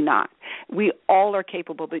 Absolutely not. We all are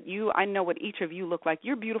capable, but I know what each of you look like.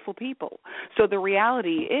 You're beautiful people. So the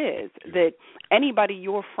reality is that anybody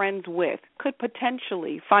you're friends with could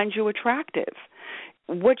potentially find you attractive.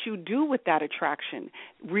 What you do with that attraction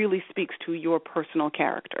really speaks to your personal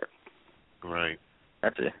character. Right.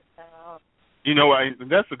 That's it.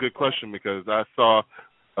 That's a good question because I saw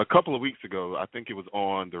a couple of weeks ago, I think it was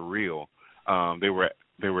on The Real, they were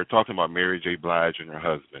talking about Mary J. Blige and her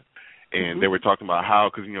husband. And they were talking about how,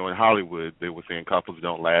 because, in Hollywood, they were saying couples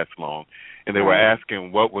don't last long. And they were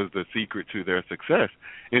asking what was the secret to their success.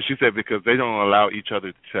 And she said because they don't allow each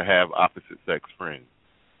other to have opposite-sex friends.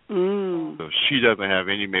 So she doesn't have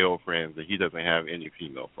any male friends and he doesn't have any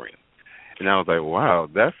female friends. And I was like, wow,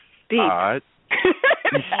 that's deep. Odd.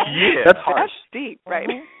 Yeah, that's harsh. That's deep, right?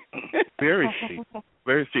 Very steep.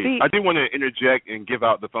 Very steep. I do want to interject and give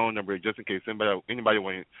out the phone number just in case anybody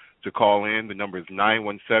wanted to call in. The number is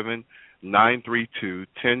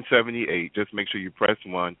 917-932-1078. Just make sure you press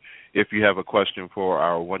 1 if you have a question for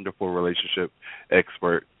our wonderful relationship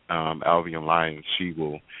expert, Alvian Lyons. She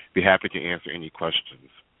will be happy to answer any questions.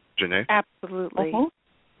 Janae? Absolutely.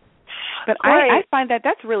 But I find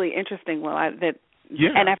that's really interesting, Will,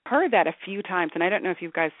 and I've heard that a few times, and I don't know if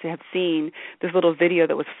you guys have seen this little video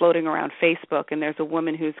that was floating around Facebook, and there's a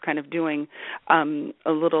woman who's kind of doing a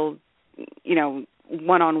little,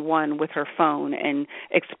 one-on-one with her phone and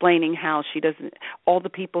explaining how she doesn't, all the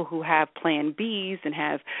people who have plan Bs and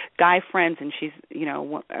have guy friends, and she's,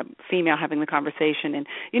 a female having the conversation, and,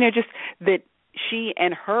 just that she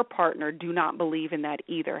and her partner do not believe in that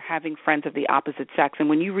either, having friends of the opposite sex. And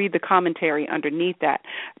when you read the commentary underneath that,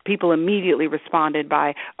 people immediately responded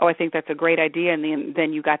by, oh, I think that's a great idea. And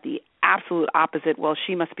then you got the absolute opposite, well,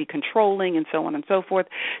 she must be controlling and so on and so forth.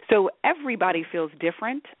 So everybody feels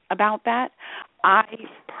different about that. I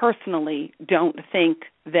personally don't think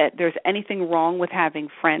that there's anything wrong with having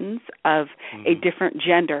friends of a different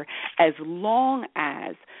gender as long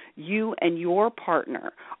as you and your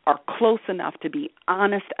partner are close enough to be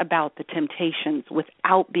honest about the temptations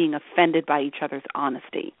without being offended by each other's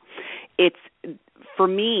honesty. For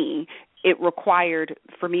me,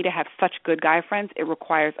 for me to have such good guy friends, it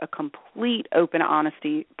requires a complete open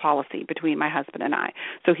honesty policy between my husband and I.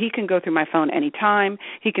 So he can go through my phone anytime.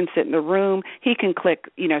 He can sit in the room. He can click,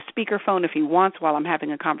 speakerphone if he wants while I'm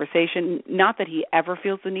having a conversation. Not that he ever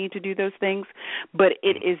feels the need to do those things, but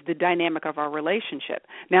it is the dynamic of our relationship.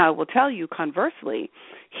 Now, I will tell you, conversely,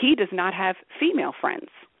 he does not have female friends.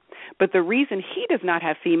 But the reason he does not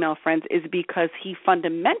have female friends is because he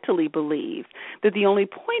fundamentally believes that the only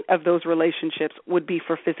point of those relationships would be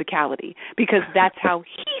for physicality, because that's how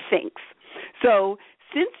he thinks. So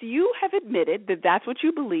since you have admitted that that's what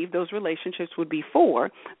you believe those relationships would be for,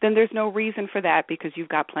 then there's no reason for that because you've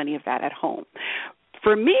got plenty of that at home.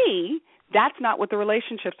 For me, That's not what the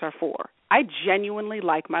relationships are for. I genuinely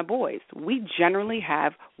like my boys. We generally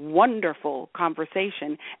have wonderful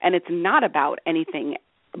conversation, and it's not about anything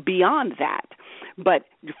beyond that. But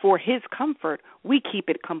for his comfort, we keep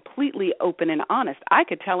it completely open and honest. I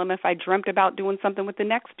could tell him if I dreamt about doing something with the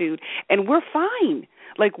next dude, and we're fine.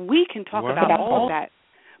 Like, we can talk about all of that,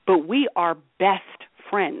 but we are best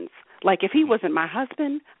friends. Like, if he wasn't my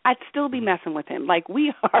husband, I'd still be messing with him. Like,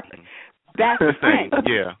 we are best friends.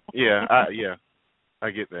 I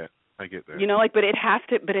get that. You know, like, but it has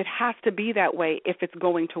to be that way if it's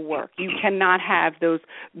going to work. You cannot have those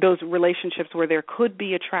relationships where there could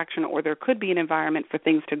be attraction or there could be an environment for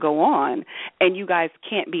things to go on, and you guys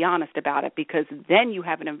can't be honest about it, because then you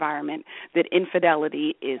have an environment that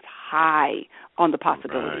infidelity is high on the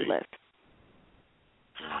possibility list.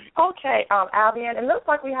 Okay, Albion, it looks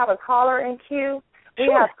like we have a caller in queue.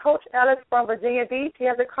 We have Coach Ellis from Virginia Beach. He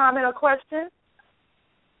has a comment or question.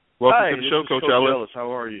 Welcome to the show, Coach Ellis.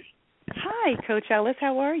 How are you? Hi, Coach Ellis.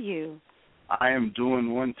 How are you? I am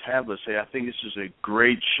doing one tablet. I think this is a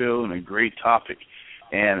great show and a great topic.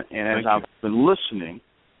 And as I've been listening,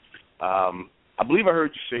 I believe I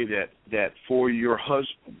heard you say that for your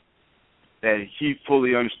husband, that he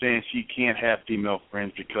fully understands he can't have female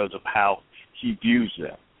friends because of how he views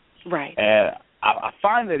them. Right. And I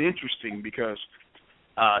find that interesting because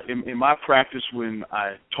in my practice, when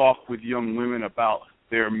I talk with young women about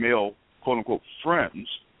their male, quote-unquote, friends,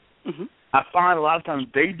 I find a lot of times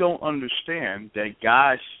they don't understand that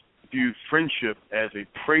guys view friendship as a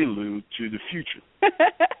prelude to the future.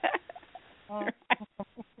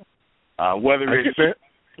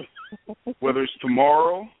 Whether it's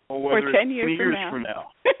tomorrow or whether or 10 it's years 20 years from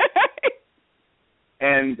now.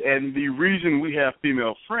 And the reason we have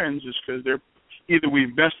female friends is because they're either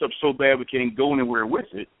we've messed up so bad we can't go anywhere with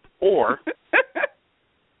it, or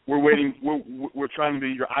we're trying to be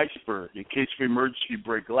your iceberg in case of emergency, you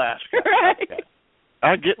break glass. Right.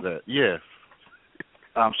 I get that. Yes.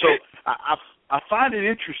 So I find it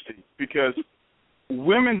interesting because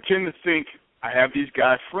women tend to think I have these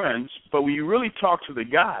guy friends, but when you really talk to the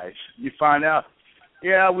guys, you find out,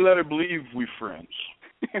 yeah, we let her believe we're friends.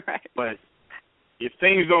 Right. But if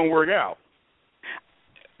things don't work out,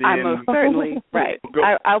 I'm most certainly right.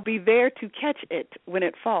 I'll be there to catch it when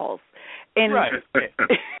it falls. And right.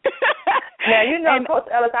 Now, you know, Coach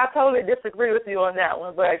Ellis, I totally disagree with you on that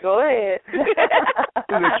one, but go ahead. Is it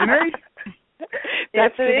Janae?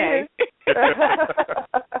 That's Janae.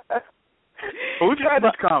 Well, we've had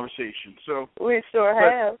this conversation, so we sure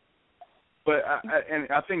have. But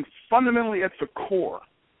I think fundamentally at the core,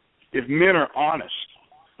 if men are honest,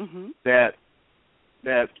 that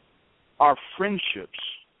our friendships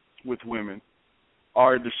with women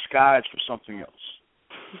are a disguise for something else.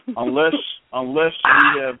 Unless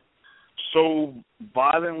we have so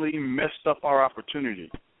violently messed up our opportunity,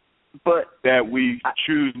 but that we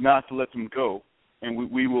choose not to let them go,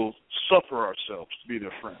 and we will suffer ourselves to be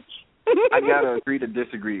their friends. I gotta agree to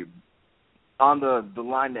disagree. On the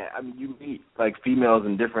line that, I mean, you meet like females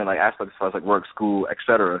in different like aspects as far as like work, school,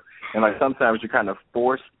 etc. And like sometimes you're kind of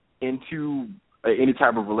forced into any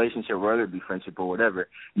type of relationship, whether it be friendship or whatever.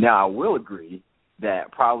 Now, I will agree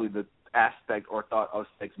that probably the aspect or thought of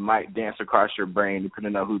sex might dance across your brain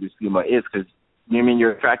depending on who this female is, because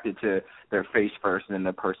you're attracted to their face first and then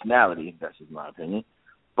their personality. That's just my opinion.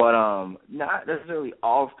 But not necessarily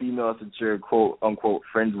all females that you're quote unquote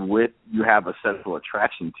friends with you have a sexual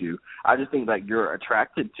attraction to. I just think like you're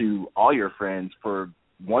attracted to all your friends for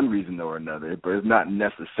one reason or another, but it's not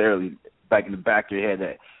necessarily back in the back of your head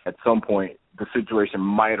that at some point the situation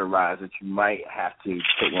might arise that you might have to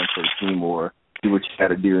take one for the team or do what you got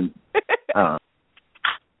to do.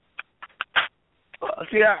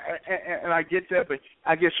 See, and I get that, but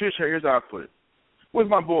I guess here's how I put it. With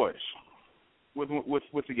my boys, with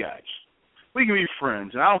the guys, we can be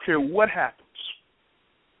friends, and I don't care what happens.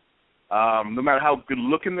 No matter how good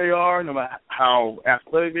looking they are, no matter how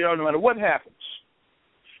athletic they are, no matter what happens,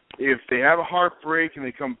 if they have a heartbreak and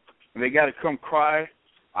they got to come cry,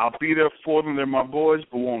 I'll be there for them. They're my boys,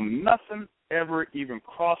 but won't nothing ever even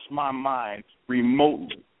cross my mind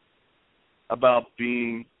remotely about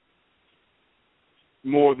being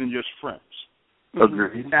more than just friends.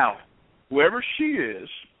 Agreed. Now, whoever she is,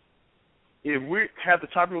 if we have the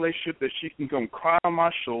type of relationship that she can come cry on my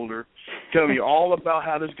shoulder, tell me all about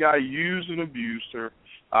how this guy used and abused her,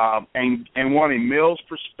 and want a male's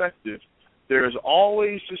perspective, there's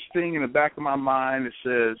always this thing in the back of my mind that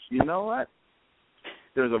says, you know what?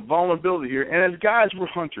 There's a vulnerability here. And as guys, we're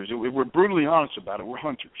hunters. If we're brutally honest about it, we're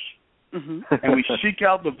hunters. And we seek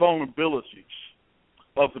out the vulnerabilities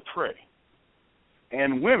of the prey.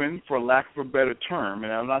 and women, for lack of a better term,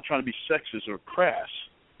 and I'm not trying to be sexist or crass,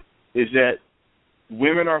 is that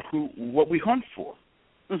women are what we hunt for.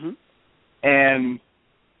 Mm-hmm. And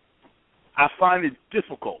I find it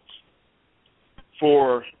difficult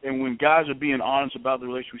and when guys are being honest about the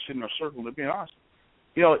relationship, we sit in our circle, they're being honest.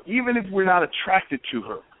 You know, even if we're not attracted to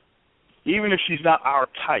her, even if she's not our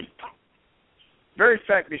type, very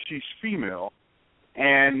fact that she's female,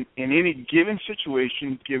 and in any given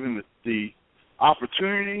situation, given the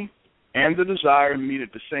opportunity and the desire to meet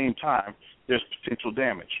at the same time, there's potential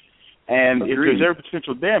damage. And if there's ever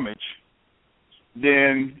potential damage,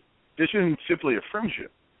 then this isn't simply a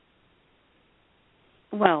friendship.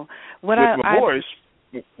 Well, with my boys,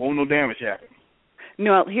 won't no damage happen.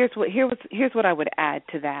 No, here's what I would add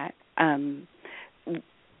to that. In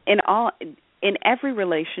every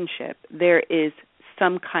relationship, there is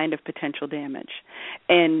some kind of potential damage,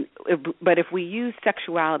 but if we use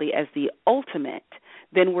sexuality as the ultimate,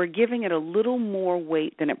 then we're giving it a little more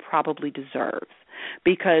weight than it probably deserves.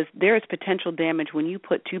 Because there is potential damage when you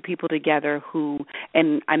put two people together who,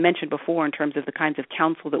 and I mentioned before in terms of the kinds of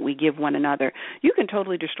counsel that we give one another, you can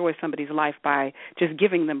totally destroy somebody's life by just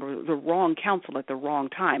giving them the wrong counsel at the wrong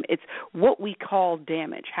time. It's what we call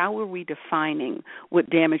damage. How are we defining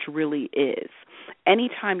what damage really is?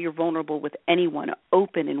 Anytime you're vulnerable with anyone,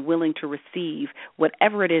 open and willing to receive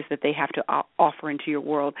whatever it is that they have to offer into your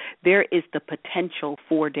world, there is the potential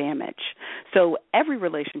for damage. So every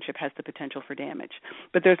relationship has the potential for damage.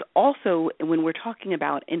 But there's also, when we're talking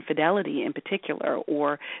about infidelity in particular,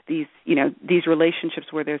 or these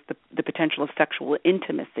relationships where there's the potential of sexual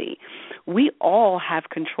intimacy, we all have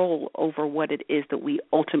control over what it is that we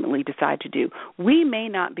ultimately decide to do. We may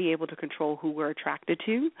not be able to control who we're attracted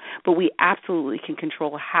to, but we absolutely can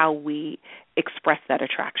control how we express that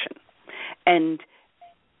attraction. And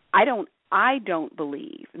I don't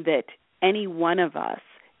believe that any one of us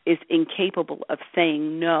is incapable of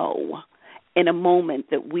saying no in a moment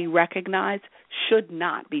that we recognize should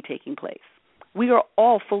not be taking place. We are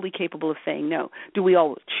all fully capable of saying no. Do we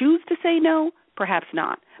all choose to say no? Perhaps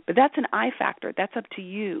not. But that's an I factor. That's up to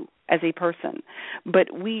you as a person.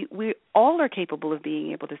 But we all are capable of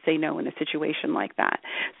being able to say no in a situation like that.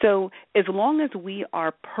 So as long as we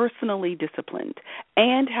are personally disciplined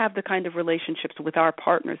and have the kind of relationships with our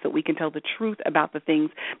partners that we can tell the truth about the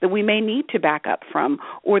things that we may need to back up from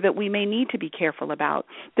or that we may need to be careful about,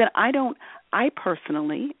 then I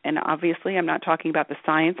personally, and obviously I'm not talking about the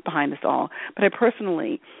science behind this all, but I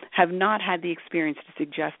personally have not had the experience to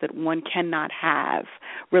suggest that one cannot have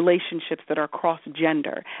relationships that are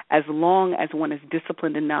cross-gender as long as one is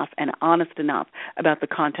disciplined enough and honest enough about the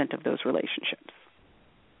content of those relationships.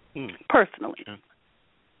 Personally.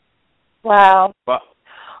 Wow.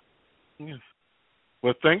 Yes.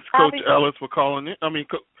 Well, thanks, Coach Ellis, for calling in.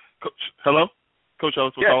 Coach, hello? Coach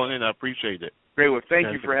Ellis for calling in. I appreciate it. Great. Well,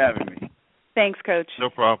 thank you for having me. Thanks, Coach. No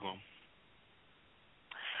problem.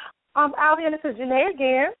 Alvin, this is Janae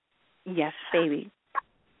again. Yes, baby.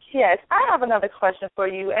 Yes, I have another question for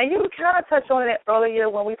you, and you kind of touched on it earlier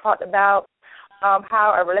when we talked about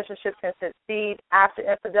how a relationship can succeed after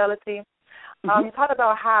infidelity. You talked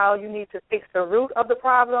about how you need to fix the root of the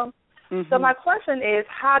problem. So my question is,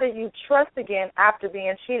 how do you trust again after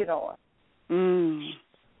being cheated on?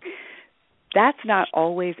 That's not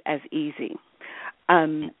always as easy,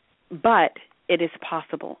 but it is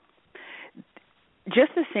possible.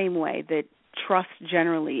 Just the same way that trust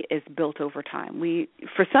generally is built over time.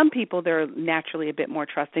 For some people, they're naturally a bit more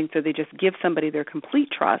trusting, so they just give somebody their complete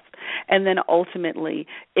trust, and then ultimately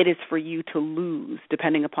it is for you to lose,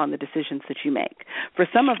 depending upon the decisions that you make. For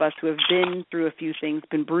some of us who have been through a few things,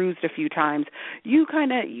 been bruised a few times,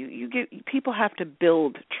 people have to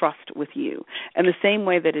build trust with you. And the same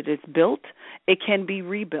way that it is built, it can be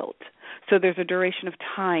rebuilt. So there's a duration of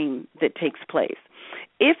time that takes place.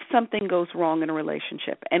 If something goes wrong in a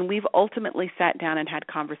relationship, and we've ultimately sat down and had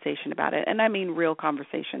conversation about it, and I mean real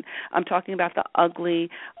conversation, I'm talking about the ugly,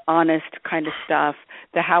 honest kind of stuff,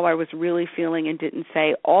 the how I was really feeling and didn't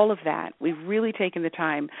say, all of that. We've really taken the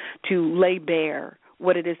time to lay bare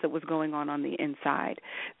what it is that was going on the inside.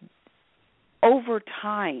 Over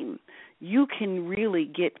time, you can really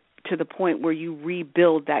get to the point where you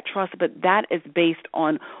rebuild that trust, but that is based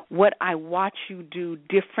on what I watch you do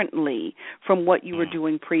differently from what you were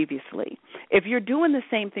doing previously. If you're doing the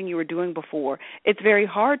same thing you were doing before, it's very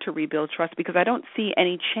hard to rebuild trust because I don't see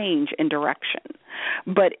any change in direction.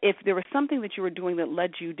 But if there was something that you were doing that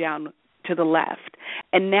led you down to the left.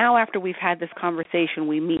 And now after we've had this conversation,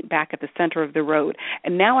 we meet back at the center of the road.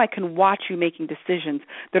 And now I can watch you making decisions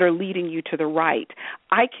that are leading you to the right.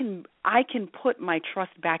 I can put my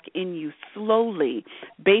trust back in you slowly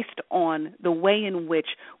based on the way in which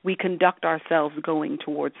we conduct ourselves going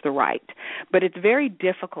towards the right. But it's very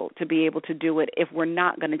difficult to be able to do it if we're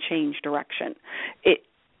not going to change direction.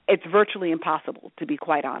 It's virtually impossible, to be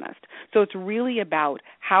quite honest. So it's really about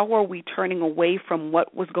how are we turning away from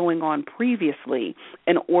what was going on previously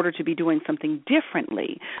in order to be doing something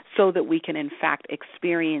differently so that we can, in fact,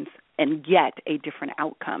 experience and get a different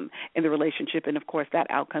outcome in the relationship, and, of course, that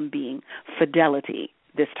outcome being fidelity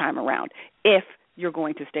this time around, if you're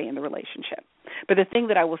going to stay in the relationship. But the thing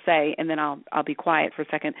that I will say, and then I'll be quiet for a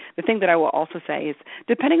second, the thing that I will also say is,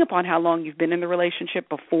 depending upon how long you've been in the relationship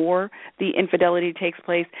before the infidelity takes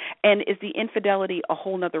place, and is the infidelity a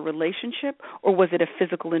whole other relationship, or was it a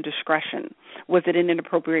physical indiscretion? Was it an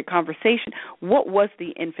inappropriate conversation? What was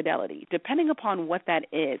the infidelity? Depending upon what that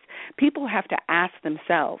is, people have to ask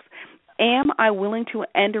themselves, am I willing to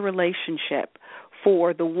end a relationship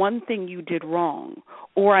for the one thing you did wrong,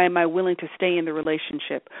 or am I willing to stay in the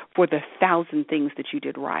relationship for the 1,000 things that you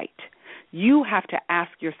did right? You have to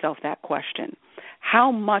ask yourself that question.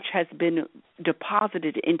 How much has been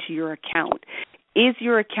deposited into your account? Is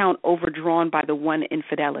your account overdrawn by the one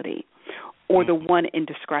infidelity or the one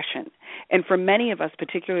indiscretion? And for many of us,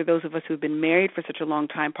 particularly those of us who've been married for such a long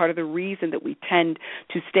time, part of the reason that we tend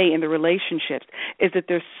to stay in the relationships is that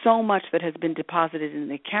there's so much that has been deposited in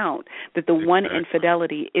the account that the one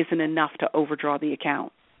infidelity isn't enough to overdraw the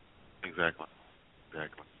account. Exactly.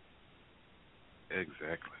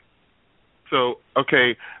 So,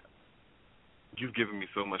 okay, you've given me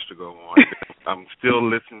so much to go on. I'm still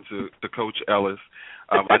listening to Coach Ellis.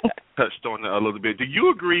 I touched on it a little bit. Do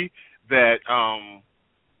you agree that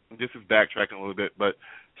this is backtracking a little bit, but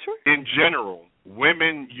sure, in general,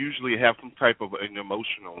 women usually have some type of an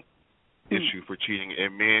emotional issue for cheating,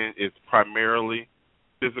 and men, it's primarily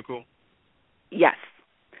physical? Yes,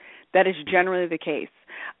 that is generally the case,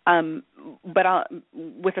 but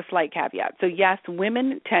with a slight caveat. So, yes,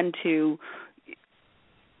 women tend to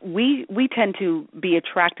we tend to be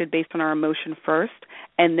attracted based on our emotion first,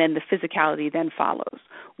 and then the physicality then follows.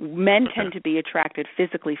 Men tend to be attracted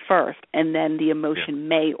physically first, and then the emotion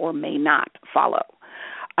may or may not follow.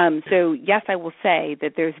 So, yes, I will say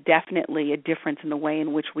that there's definitely a difference in the way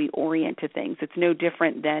in which we orient to things. It's no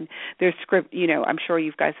different than there's script, I'm sure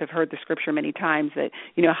you guys have heard the scripture many times that,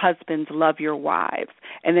 husbands, love your wives.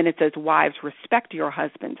 And then it says, wives, respect your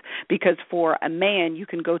husbands. Because for a man, you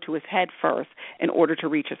can go to his head first in order to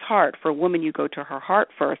reach his heart. For a woman, you go to her heart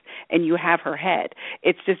first and you have her head.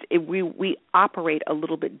 It's just we operate a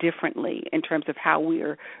little bit differently in terms of how we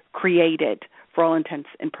are created for all intents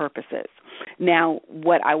and purposes. Now,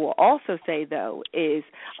 what I will also say, though, is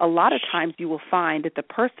a lot of times you will find that the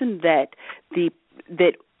person that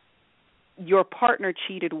your partner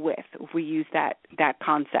cheated with, if we use that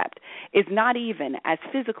concept, is not even as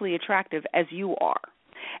physically attractive as you are.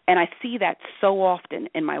 And I see that so often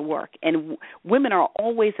in my work. And women are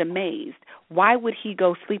always amazed. Why would he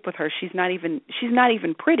go sleep with her? She's not even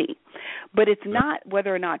pretty. But it's not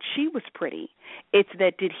whether or not she was pretty. It's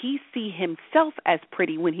that did he see himself as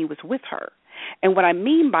pretty when he was with her? And what I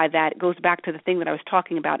mean by that goes back to the thing that I was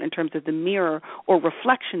talking about in terms of the mirror or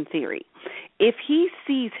reflection theory. If he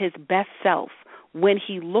sees his best self when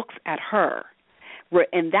he looks at her,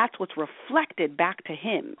 and that's what's reflected back to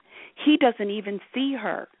him, he doesn't even see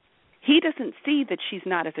her. He doesn't see that she's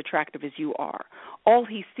not as attractive as you are. All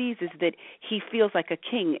he sees is that he feels like a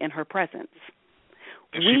king in her presence.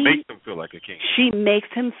 And she makes him feel like a king. She makes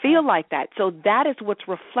him feel like that. So that is what's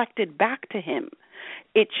reflected back to him.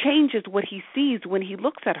 It changes what he sees when he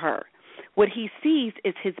looks at her. What he sees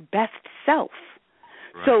is his best self.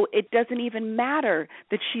 Right. So it doesn't even matter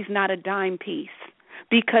that she's not a dime piece,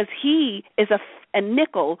 because he is a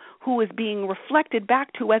nickel who is being reflected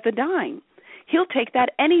back to as a dime. He'll take that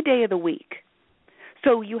any day of the week.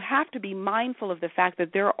 So you have to be mindful of the fact that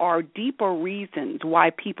there are deeper reasons why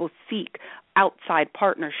people seek outside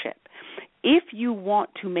partnership. If you want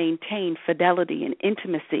to maintain fidelity and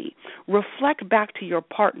intimacy, reflect back to your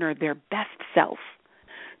partner their best self.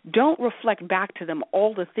 Don't reflect back to them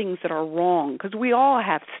all the things that are wrong, because we all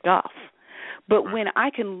have stuff. But when I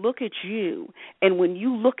can look at you, and when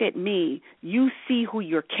you look at me, you see who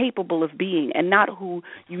you're capable of being, and not who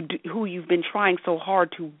you've been trying so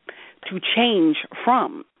hard to change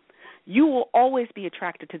from. You will always be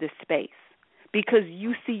attracted to this space because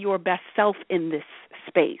you see your best self in this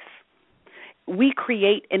space. We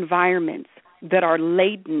create environments that are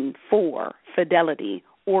laden for fidelity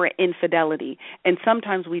for infidelity, and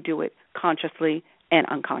sometimes we do it consciously and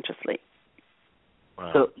unconsciously.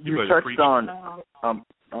 Wow. So you touched on. I'm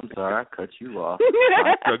sorry, I cut you off. Go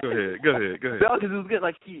ahead. No, because it was good.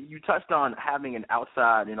 Like you touched on having an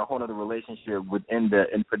outside and a whole other relationship within the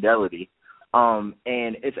infidelity. And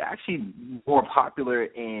it's actually more popular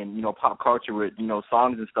in, pop culture with,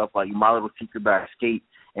 songs and stuff like My Little Secret by Escape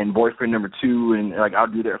and Boyfriend Number 2 and, like, I'll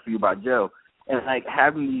Do That For You by Joe. And, like,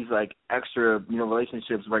 having these, like, extra,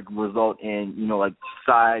 relationships, like, result in, like,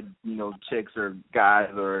 side, chicks or guys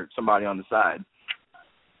or somebody on the side.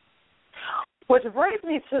 Which brings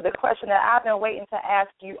me to the question that I've been waiting to ask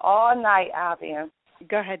you all night, Albion.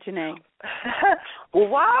 Go ahead, Janae.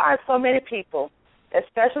 Why are so many people,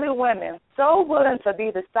 especially women, so willing to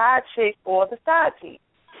be the side chick or the side piece?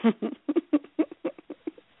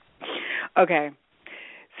 Okay.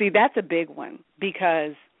 See, that's a big one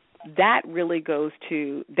because that really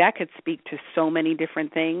that could speak to so many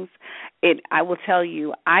different things. I will tell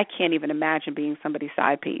you, I can't even imagine being somebody's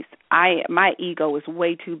side piece. My ego is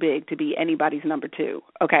way too big to be anybody's number two.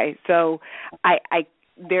 Okay, so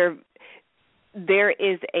there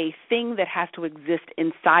is a thing that has to exist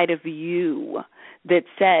inside of you that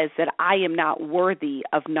says that I am not worthy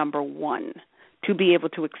of number one to be able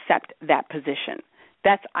to accept that position.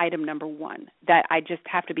 That's item number one, that I just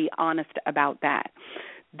have to be honest about that.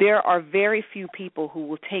 There are very few people who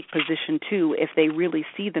will take position two if they really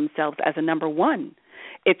see themselves as a number one.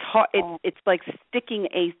 It's hard. It's like sticking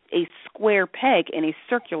a square peg in a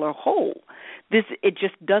circular hole. It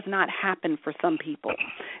just does not happen for some people.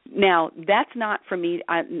 Now, that's not for me,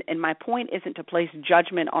 and my point isn't to place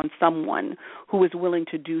judgment on someone who is willing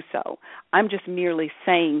to do so. I'm just merely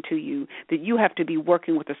saying to you that you have to be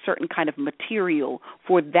working with a certain kind of material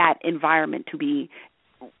for that environment to be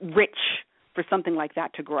rich, for something like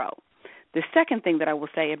that to grow. The second thing that I will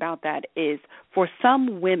say about that is for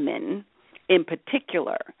some women in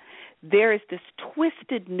particular, there is this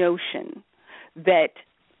twisted notion that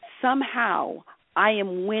somehow I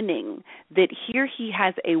am winning, that here he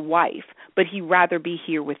has a wife, but he'd rather be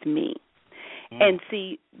here with me. And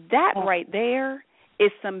see, that right there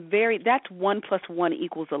is that's 1 + 1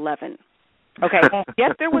 = 11. Okay,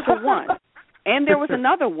 yes, there was a 1. And there was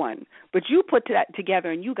another one, but you put that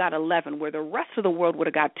together and you got 11, where the rest of the world would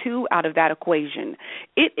have got 2 out of that equation.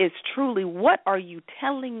 It is truly, what are you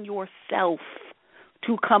telling yourself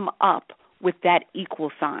to come up with that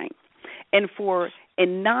equal sign? And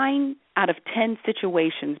in 9 out of 10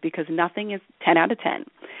 situations, because nothing is 10 out of 10,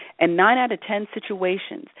 and 9 out of 10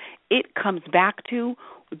 situations, it comes back to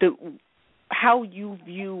how you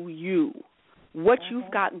view you, what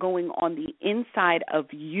you've got going on the inside of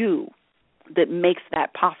you that makes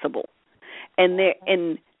that possible. And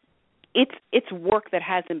it's work that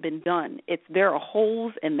hasn't been done. There are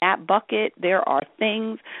holes in that bucket. There are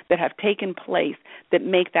things that have taken place that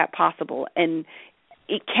make that possible. And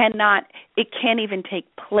it can't even take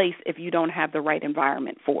place if you don't have the right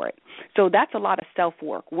environment for it. So that's a lot of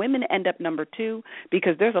self-work. Women end up number 2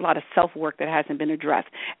 because there's a lot of self-work that hasn't been addressed.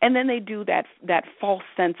 And then they do that false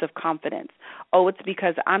sense of confidence. Oh, it's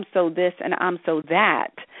because I'm so this and I'm so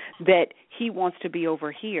that he wants to be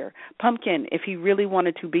over here. Pumpkin, if he really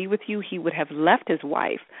wanted to be with you, he would have left his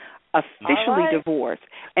wife, officially divorced,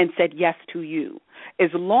 and said yes to you.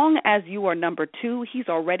 As long as you are number 2, he's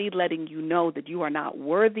already letting you know that you are not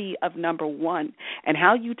worthy of number 1. And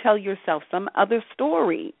how you tell yourself some other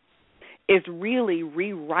story is really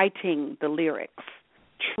rewriting the lyrics,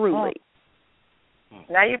 truly.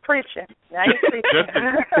 Now you're preaching. Just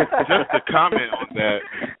to comment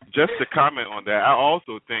on that, I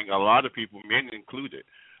also think a lot of people, men included,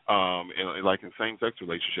 in same-sex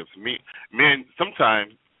relationships, men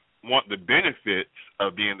sometimes want the benefits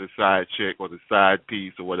of being the side chick or the side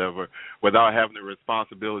piece or whatever without having the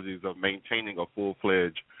responsibilities of maintaining a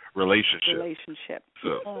full-fledged relationship.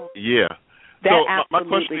 So, yeah. That so absolutely my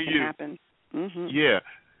question to can you, happen. Mm-hmm. Yeah.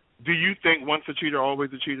 Do you think once a cheater,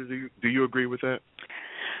 always a cheater? Do you agree with that?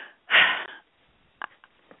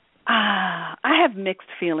 I have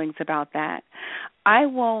mixed feelings about that. I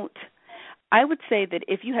would say that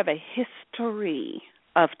if you have a history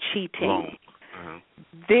of cheating,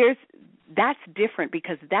 that's different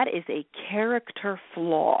because that is a character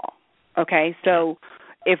flaw. Okay, so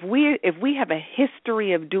if we have a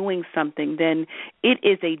history of doing something, then it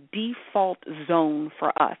is a default zone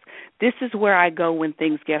for us. This is where I go when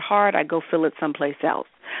things get hard. I go fill it someplace else.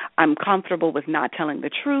 I'm comfortable with not telling the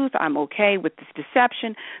truth. I'm okay with this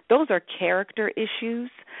deception. Those are character issues.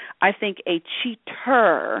 I think a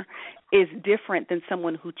cheater is different than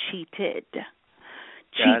someone who cheated.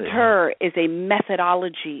 Cheater is a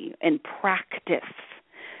methodology and practice.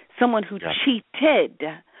 someone who cheated.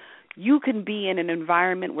 You can be in an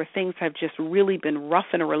environment where things have just really been rough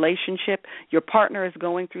in a relationship. Your partner is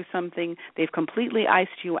going through something. They've completely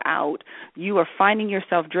iced you out. You are finding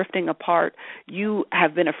yourself drifting apart. You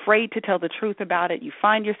have been afraid to tell the truth about it. You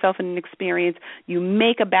find yourself in an experience. You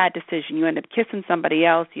make a bad decision. You end up kissing somebody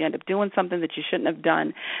else. You end up doing something that you shouldn't have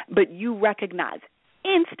done. But you recognize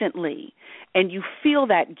instantly, and you feel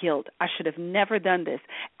that guilt. I should have never done this.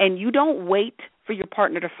 And you don't wait for your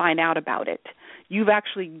partner to find out about it. You've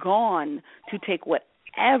actually gone to take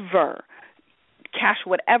cash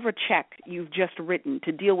whatever check you've just written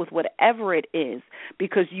to deal with whatever it is,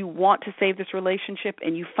 because you want to save this relationship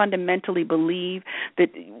and you fundamentally believe that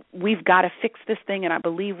we've got to fix this thing, and I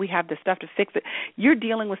believe we have the stuff to fix it. You're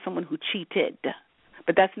dealing with someone who cheated,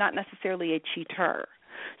 but that's not necessarily a cheater.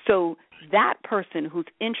 So that person who's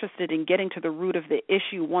interested in getting to the root of the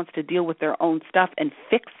issue, wants to deal with their own stuff and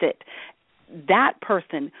fix it, that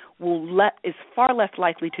person is far less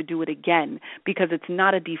likely to do it again, because it's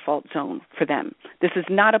not a default zone for them. This is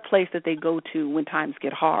not a place that they go to when times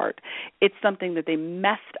get hard. It's something that they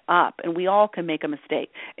messed up, and we all can make a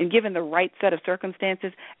mistake. And given the right set of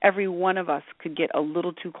circumstances, every one of us could get a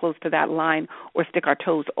little too close to that line or stick our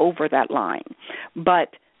toes over that line. But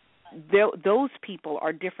those people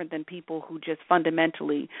are different than people who just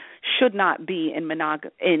fundamentally should not be in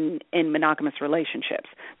monogamous relationships.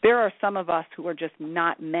 There are some of us who are just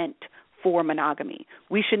not meant for monogamy.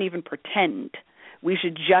 We shouldn't even pretend. We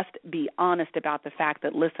should just be honest about the fact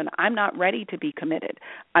that, listen, I'm not ready to be committed.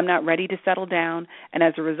 I'm not ready to settle down. And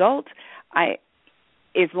as a result,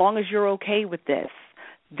 as long as you're okay with this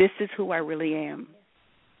is who I really am.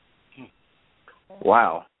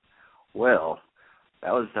 Wow. Well,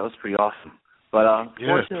 that was pretty awesome. But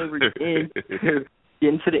unfortunately, we're getting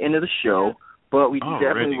to the end of the show. But we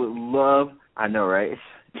definitely would love. I know, right?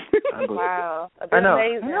 Wow, I know.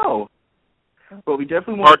 Amazing. I know. But we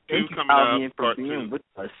definitely want to thank you, Alvin, for Part being 2. with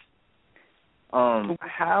us.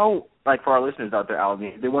 How, like, for our listeners out there,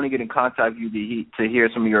 Alvin, if they want to get in contact with you to hear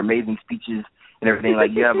some of your amazing speeches and everything, like,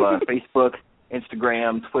 you have Facebook,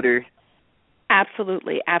 Instagram, Twitter.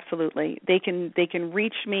 Absolutely. They can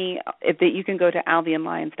reach me. You can go to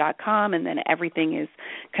alvianlyons.com, and then everything is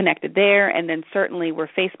connected there. And then certainly where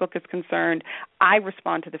Facebook is concerned, I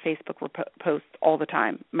respond to the Facebook posts all the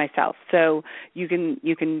time myself. So you can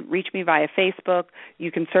reach me via Facebook.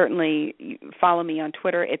 You can certainly follow me on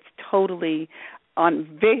Twitter. It's totally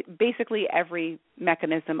on basically every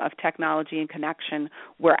mechanism of technology and connection.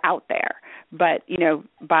 We're out there. But,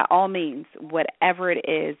 by all means, whatever it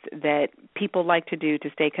is that people like to do to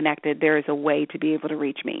stay connected, there is a way to be able to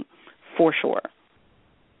reach me, for sure.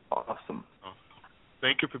 Awesome.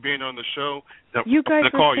 Thank you for being on the show. You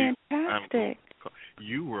guys were fantastic.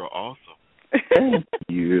 You were awesome. Thank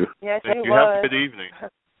you. Yes, Thank you. was. Have a good evening.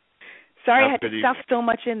 Sorry I had to stuff so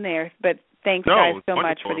much in there, but thanks, guys, so wonderful.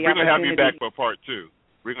 much for the opportunity. We're going to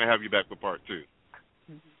have you back for part 2.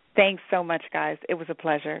 Thanks so much, guys. It was a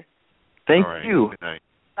pleasure. Thank All right. you. Good night.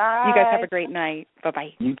 Bye. You guys have a great night.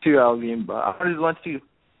 Bye-bye. You too, Alvin. Bye. How does lunch to you?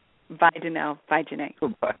 Bye, Danelle. Bye, Janae.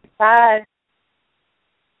 Bye. Bye.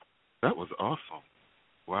 That was awesome.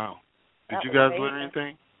 Wow. Did That you was guys amazing. learn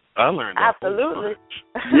anything? I learned a Absolutely. whole bunch.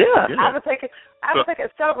 Yeah. I was taking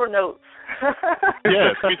several notes.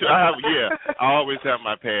 Yes, me too. I always have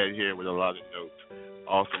my pad here with a lot of notes.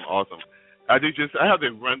 Awesome. I have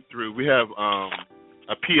to run through. We have a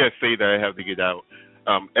PSA that I have to get out.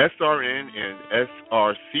 SRN and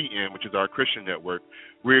SRCN, which is our Christian network,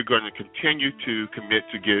 we're going to continue to commit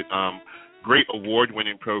to get great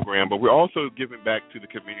award-winning program, but we're also giving back to the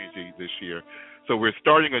community this year. So we're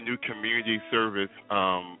starting a new community service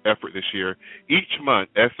effort this year. Each month,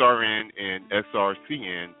 SRN and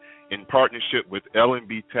SRCN, in partnership with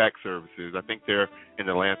L&B Tax Services, I think they're in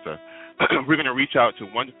Atlanta, we're going to reach out to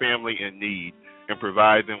one family in need and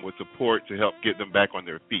provide them with support to help get them back on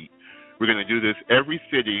their feet. We're going to do this every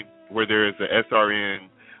city where there is a SRN,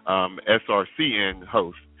 SRCN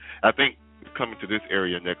host. I think it's coming to this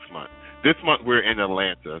area next month. This month we're in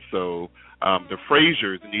Atlanta, so the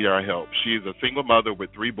Frazier's need our help. She is a single mother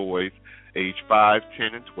with 3 boys, aged 5,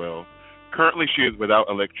 10, and 12. Currently she is without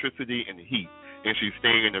electricity and heat, and she's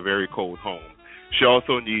staying in a very cold home. She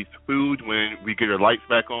also needs food when we get her lights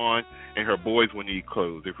back on, and her boys will need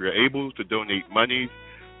clothes. If you're able to donate money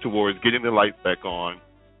towards getting the lights back on,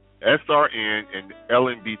 SRN and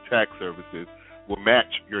L&B Tax Services will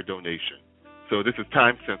match your donation. So this is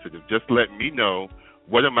time sensitive. Just let me know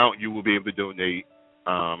what amount you will be able to donate.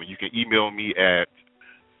 You can email me at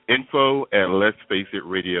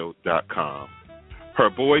info@letsfaceitradio.com. Her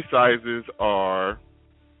boy sizes are,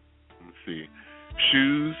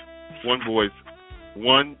 shoes, one boy's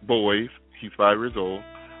 1 boys, he's 5 years old,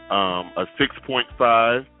 a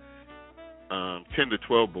 6.5, 10 to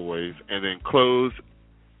 12 boys, and then clothes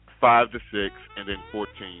 5 to 6, and then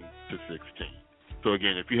 14 to 16. So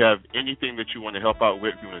again, if you have anything that you want to help out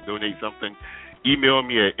with, if you want to donate something, email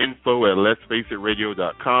me at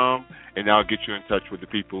info@letsfaceitradio.com, and I'll get you in touch with the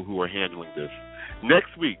people who are handling this.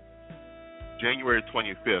 Next week, January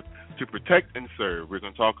 25th, to protect and serve, we're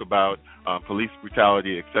going to talk about police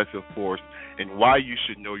brutality, excessive force, and why you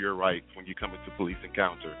should know your rights when you come into police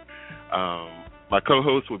encounter. My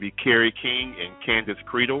co-hosts will be Carrie King and Candace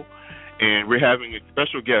Creedle, and we're having a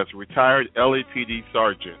special guest, retired LAPD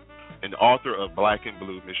Sergeant and author of Black and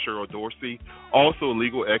Blue, Ms. Cheryl Dorsey, also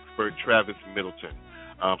legal expert Travis Middleton.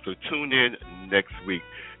 So tune in next week.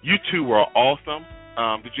 You two were awesome.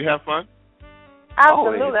 Did you have fun?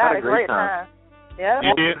 Absolutely. I had a great time. Yeah.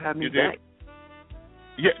 You did?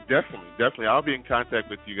 Yeah, definitely. I'll be in contact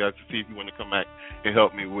with you guys to see if you want to come back and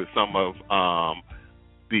help me with some of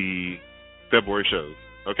the February shows.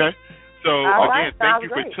 Okay? So, again, thank you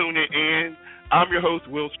for tuning in. I'm your host,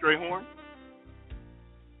 Will Strayhorn.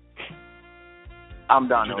 I'm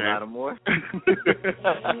Donald Lattimore.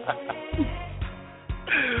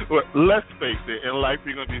 Well, let's face it, in life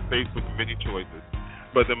you're going to be faced with many choices.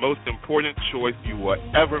 But the most important choice you will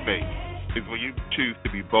ever make is when you choose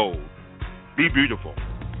to be bold. Be beautiful.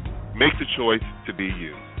 Make the choice to be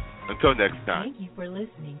you. Until next time. Thank you for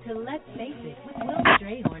listening to Let's Face It with Will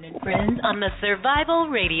Strayhorn and friends on the Survival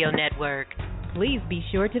Radio Network. Please be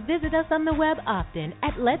sure to visit us on the web often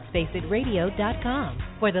at letsfaceitradio.com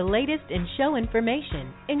for the latest in show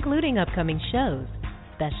information, including upcoming shows,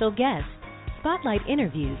 special guests, spotlight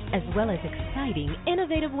interviews, as well as exciting,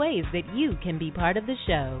 innovative ways that you can be part of the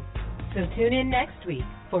show. So tune in next week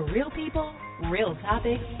for real people, real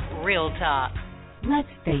topics, real talk. Let's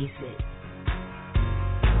face it.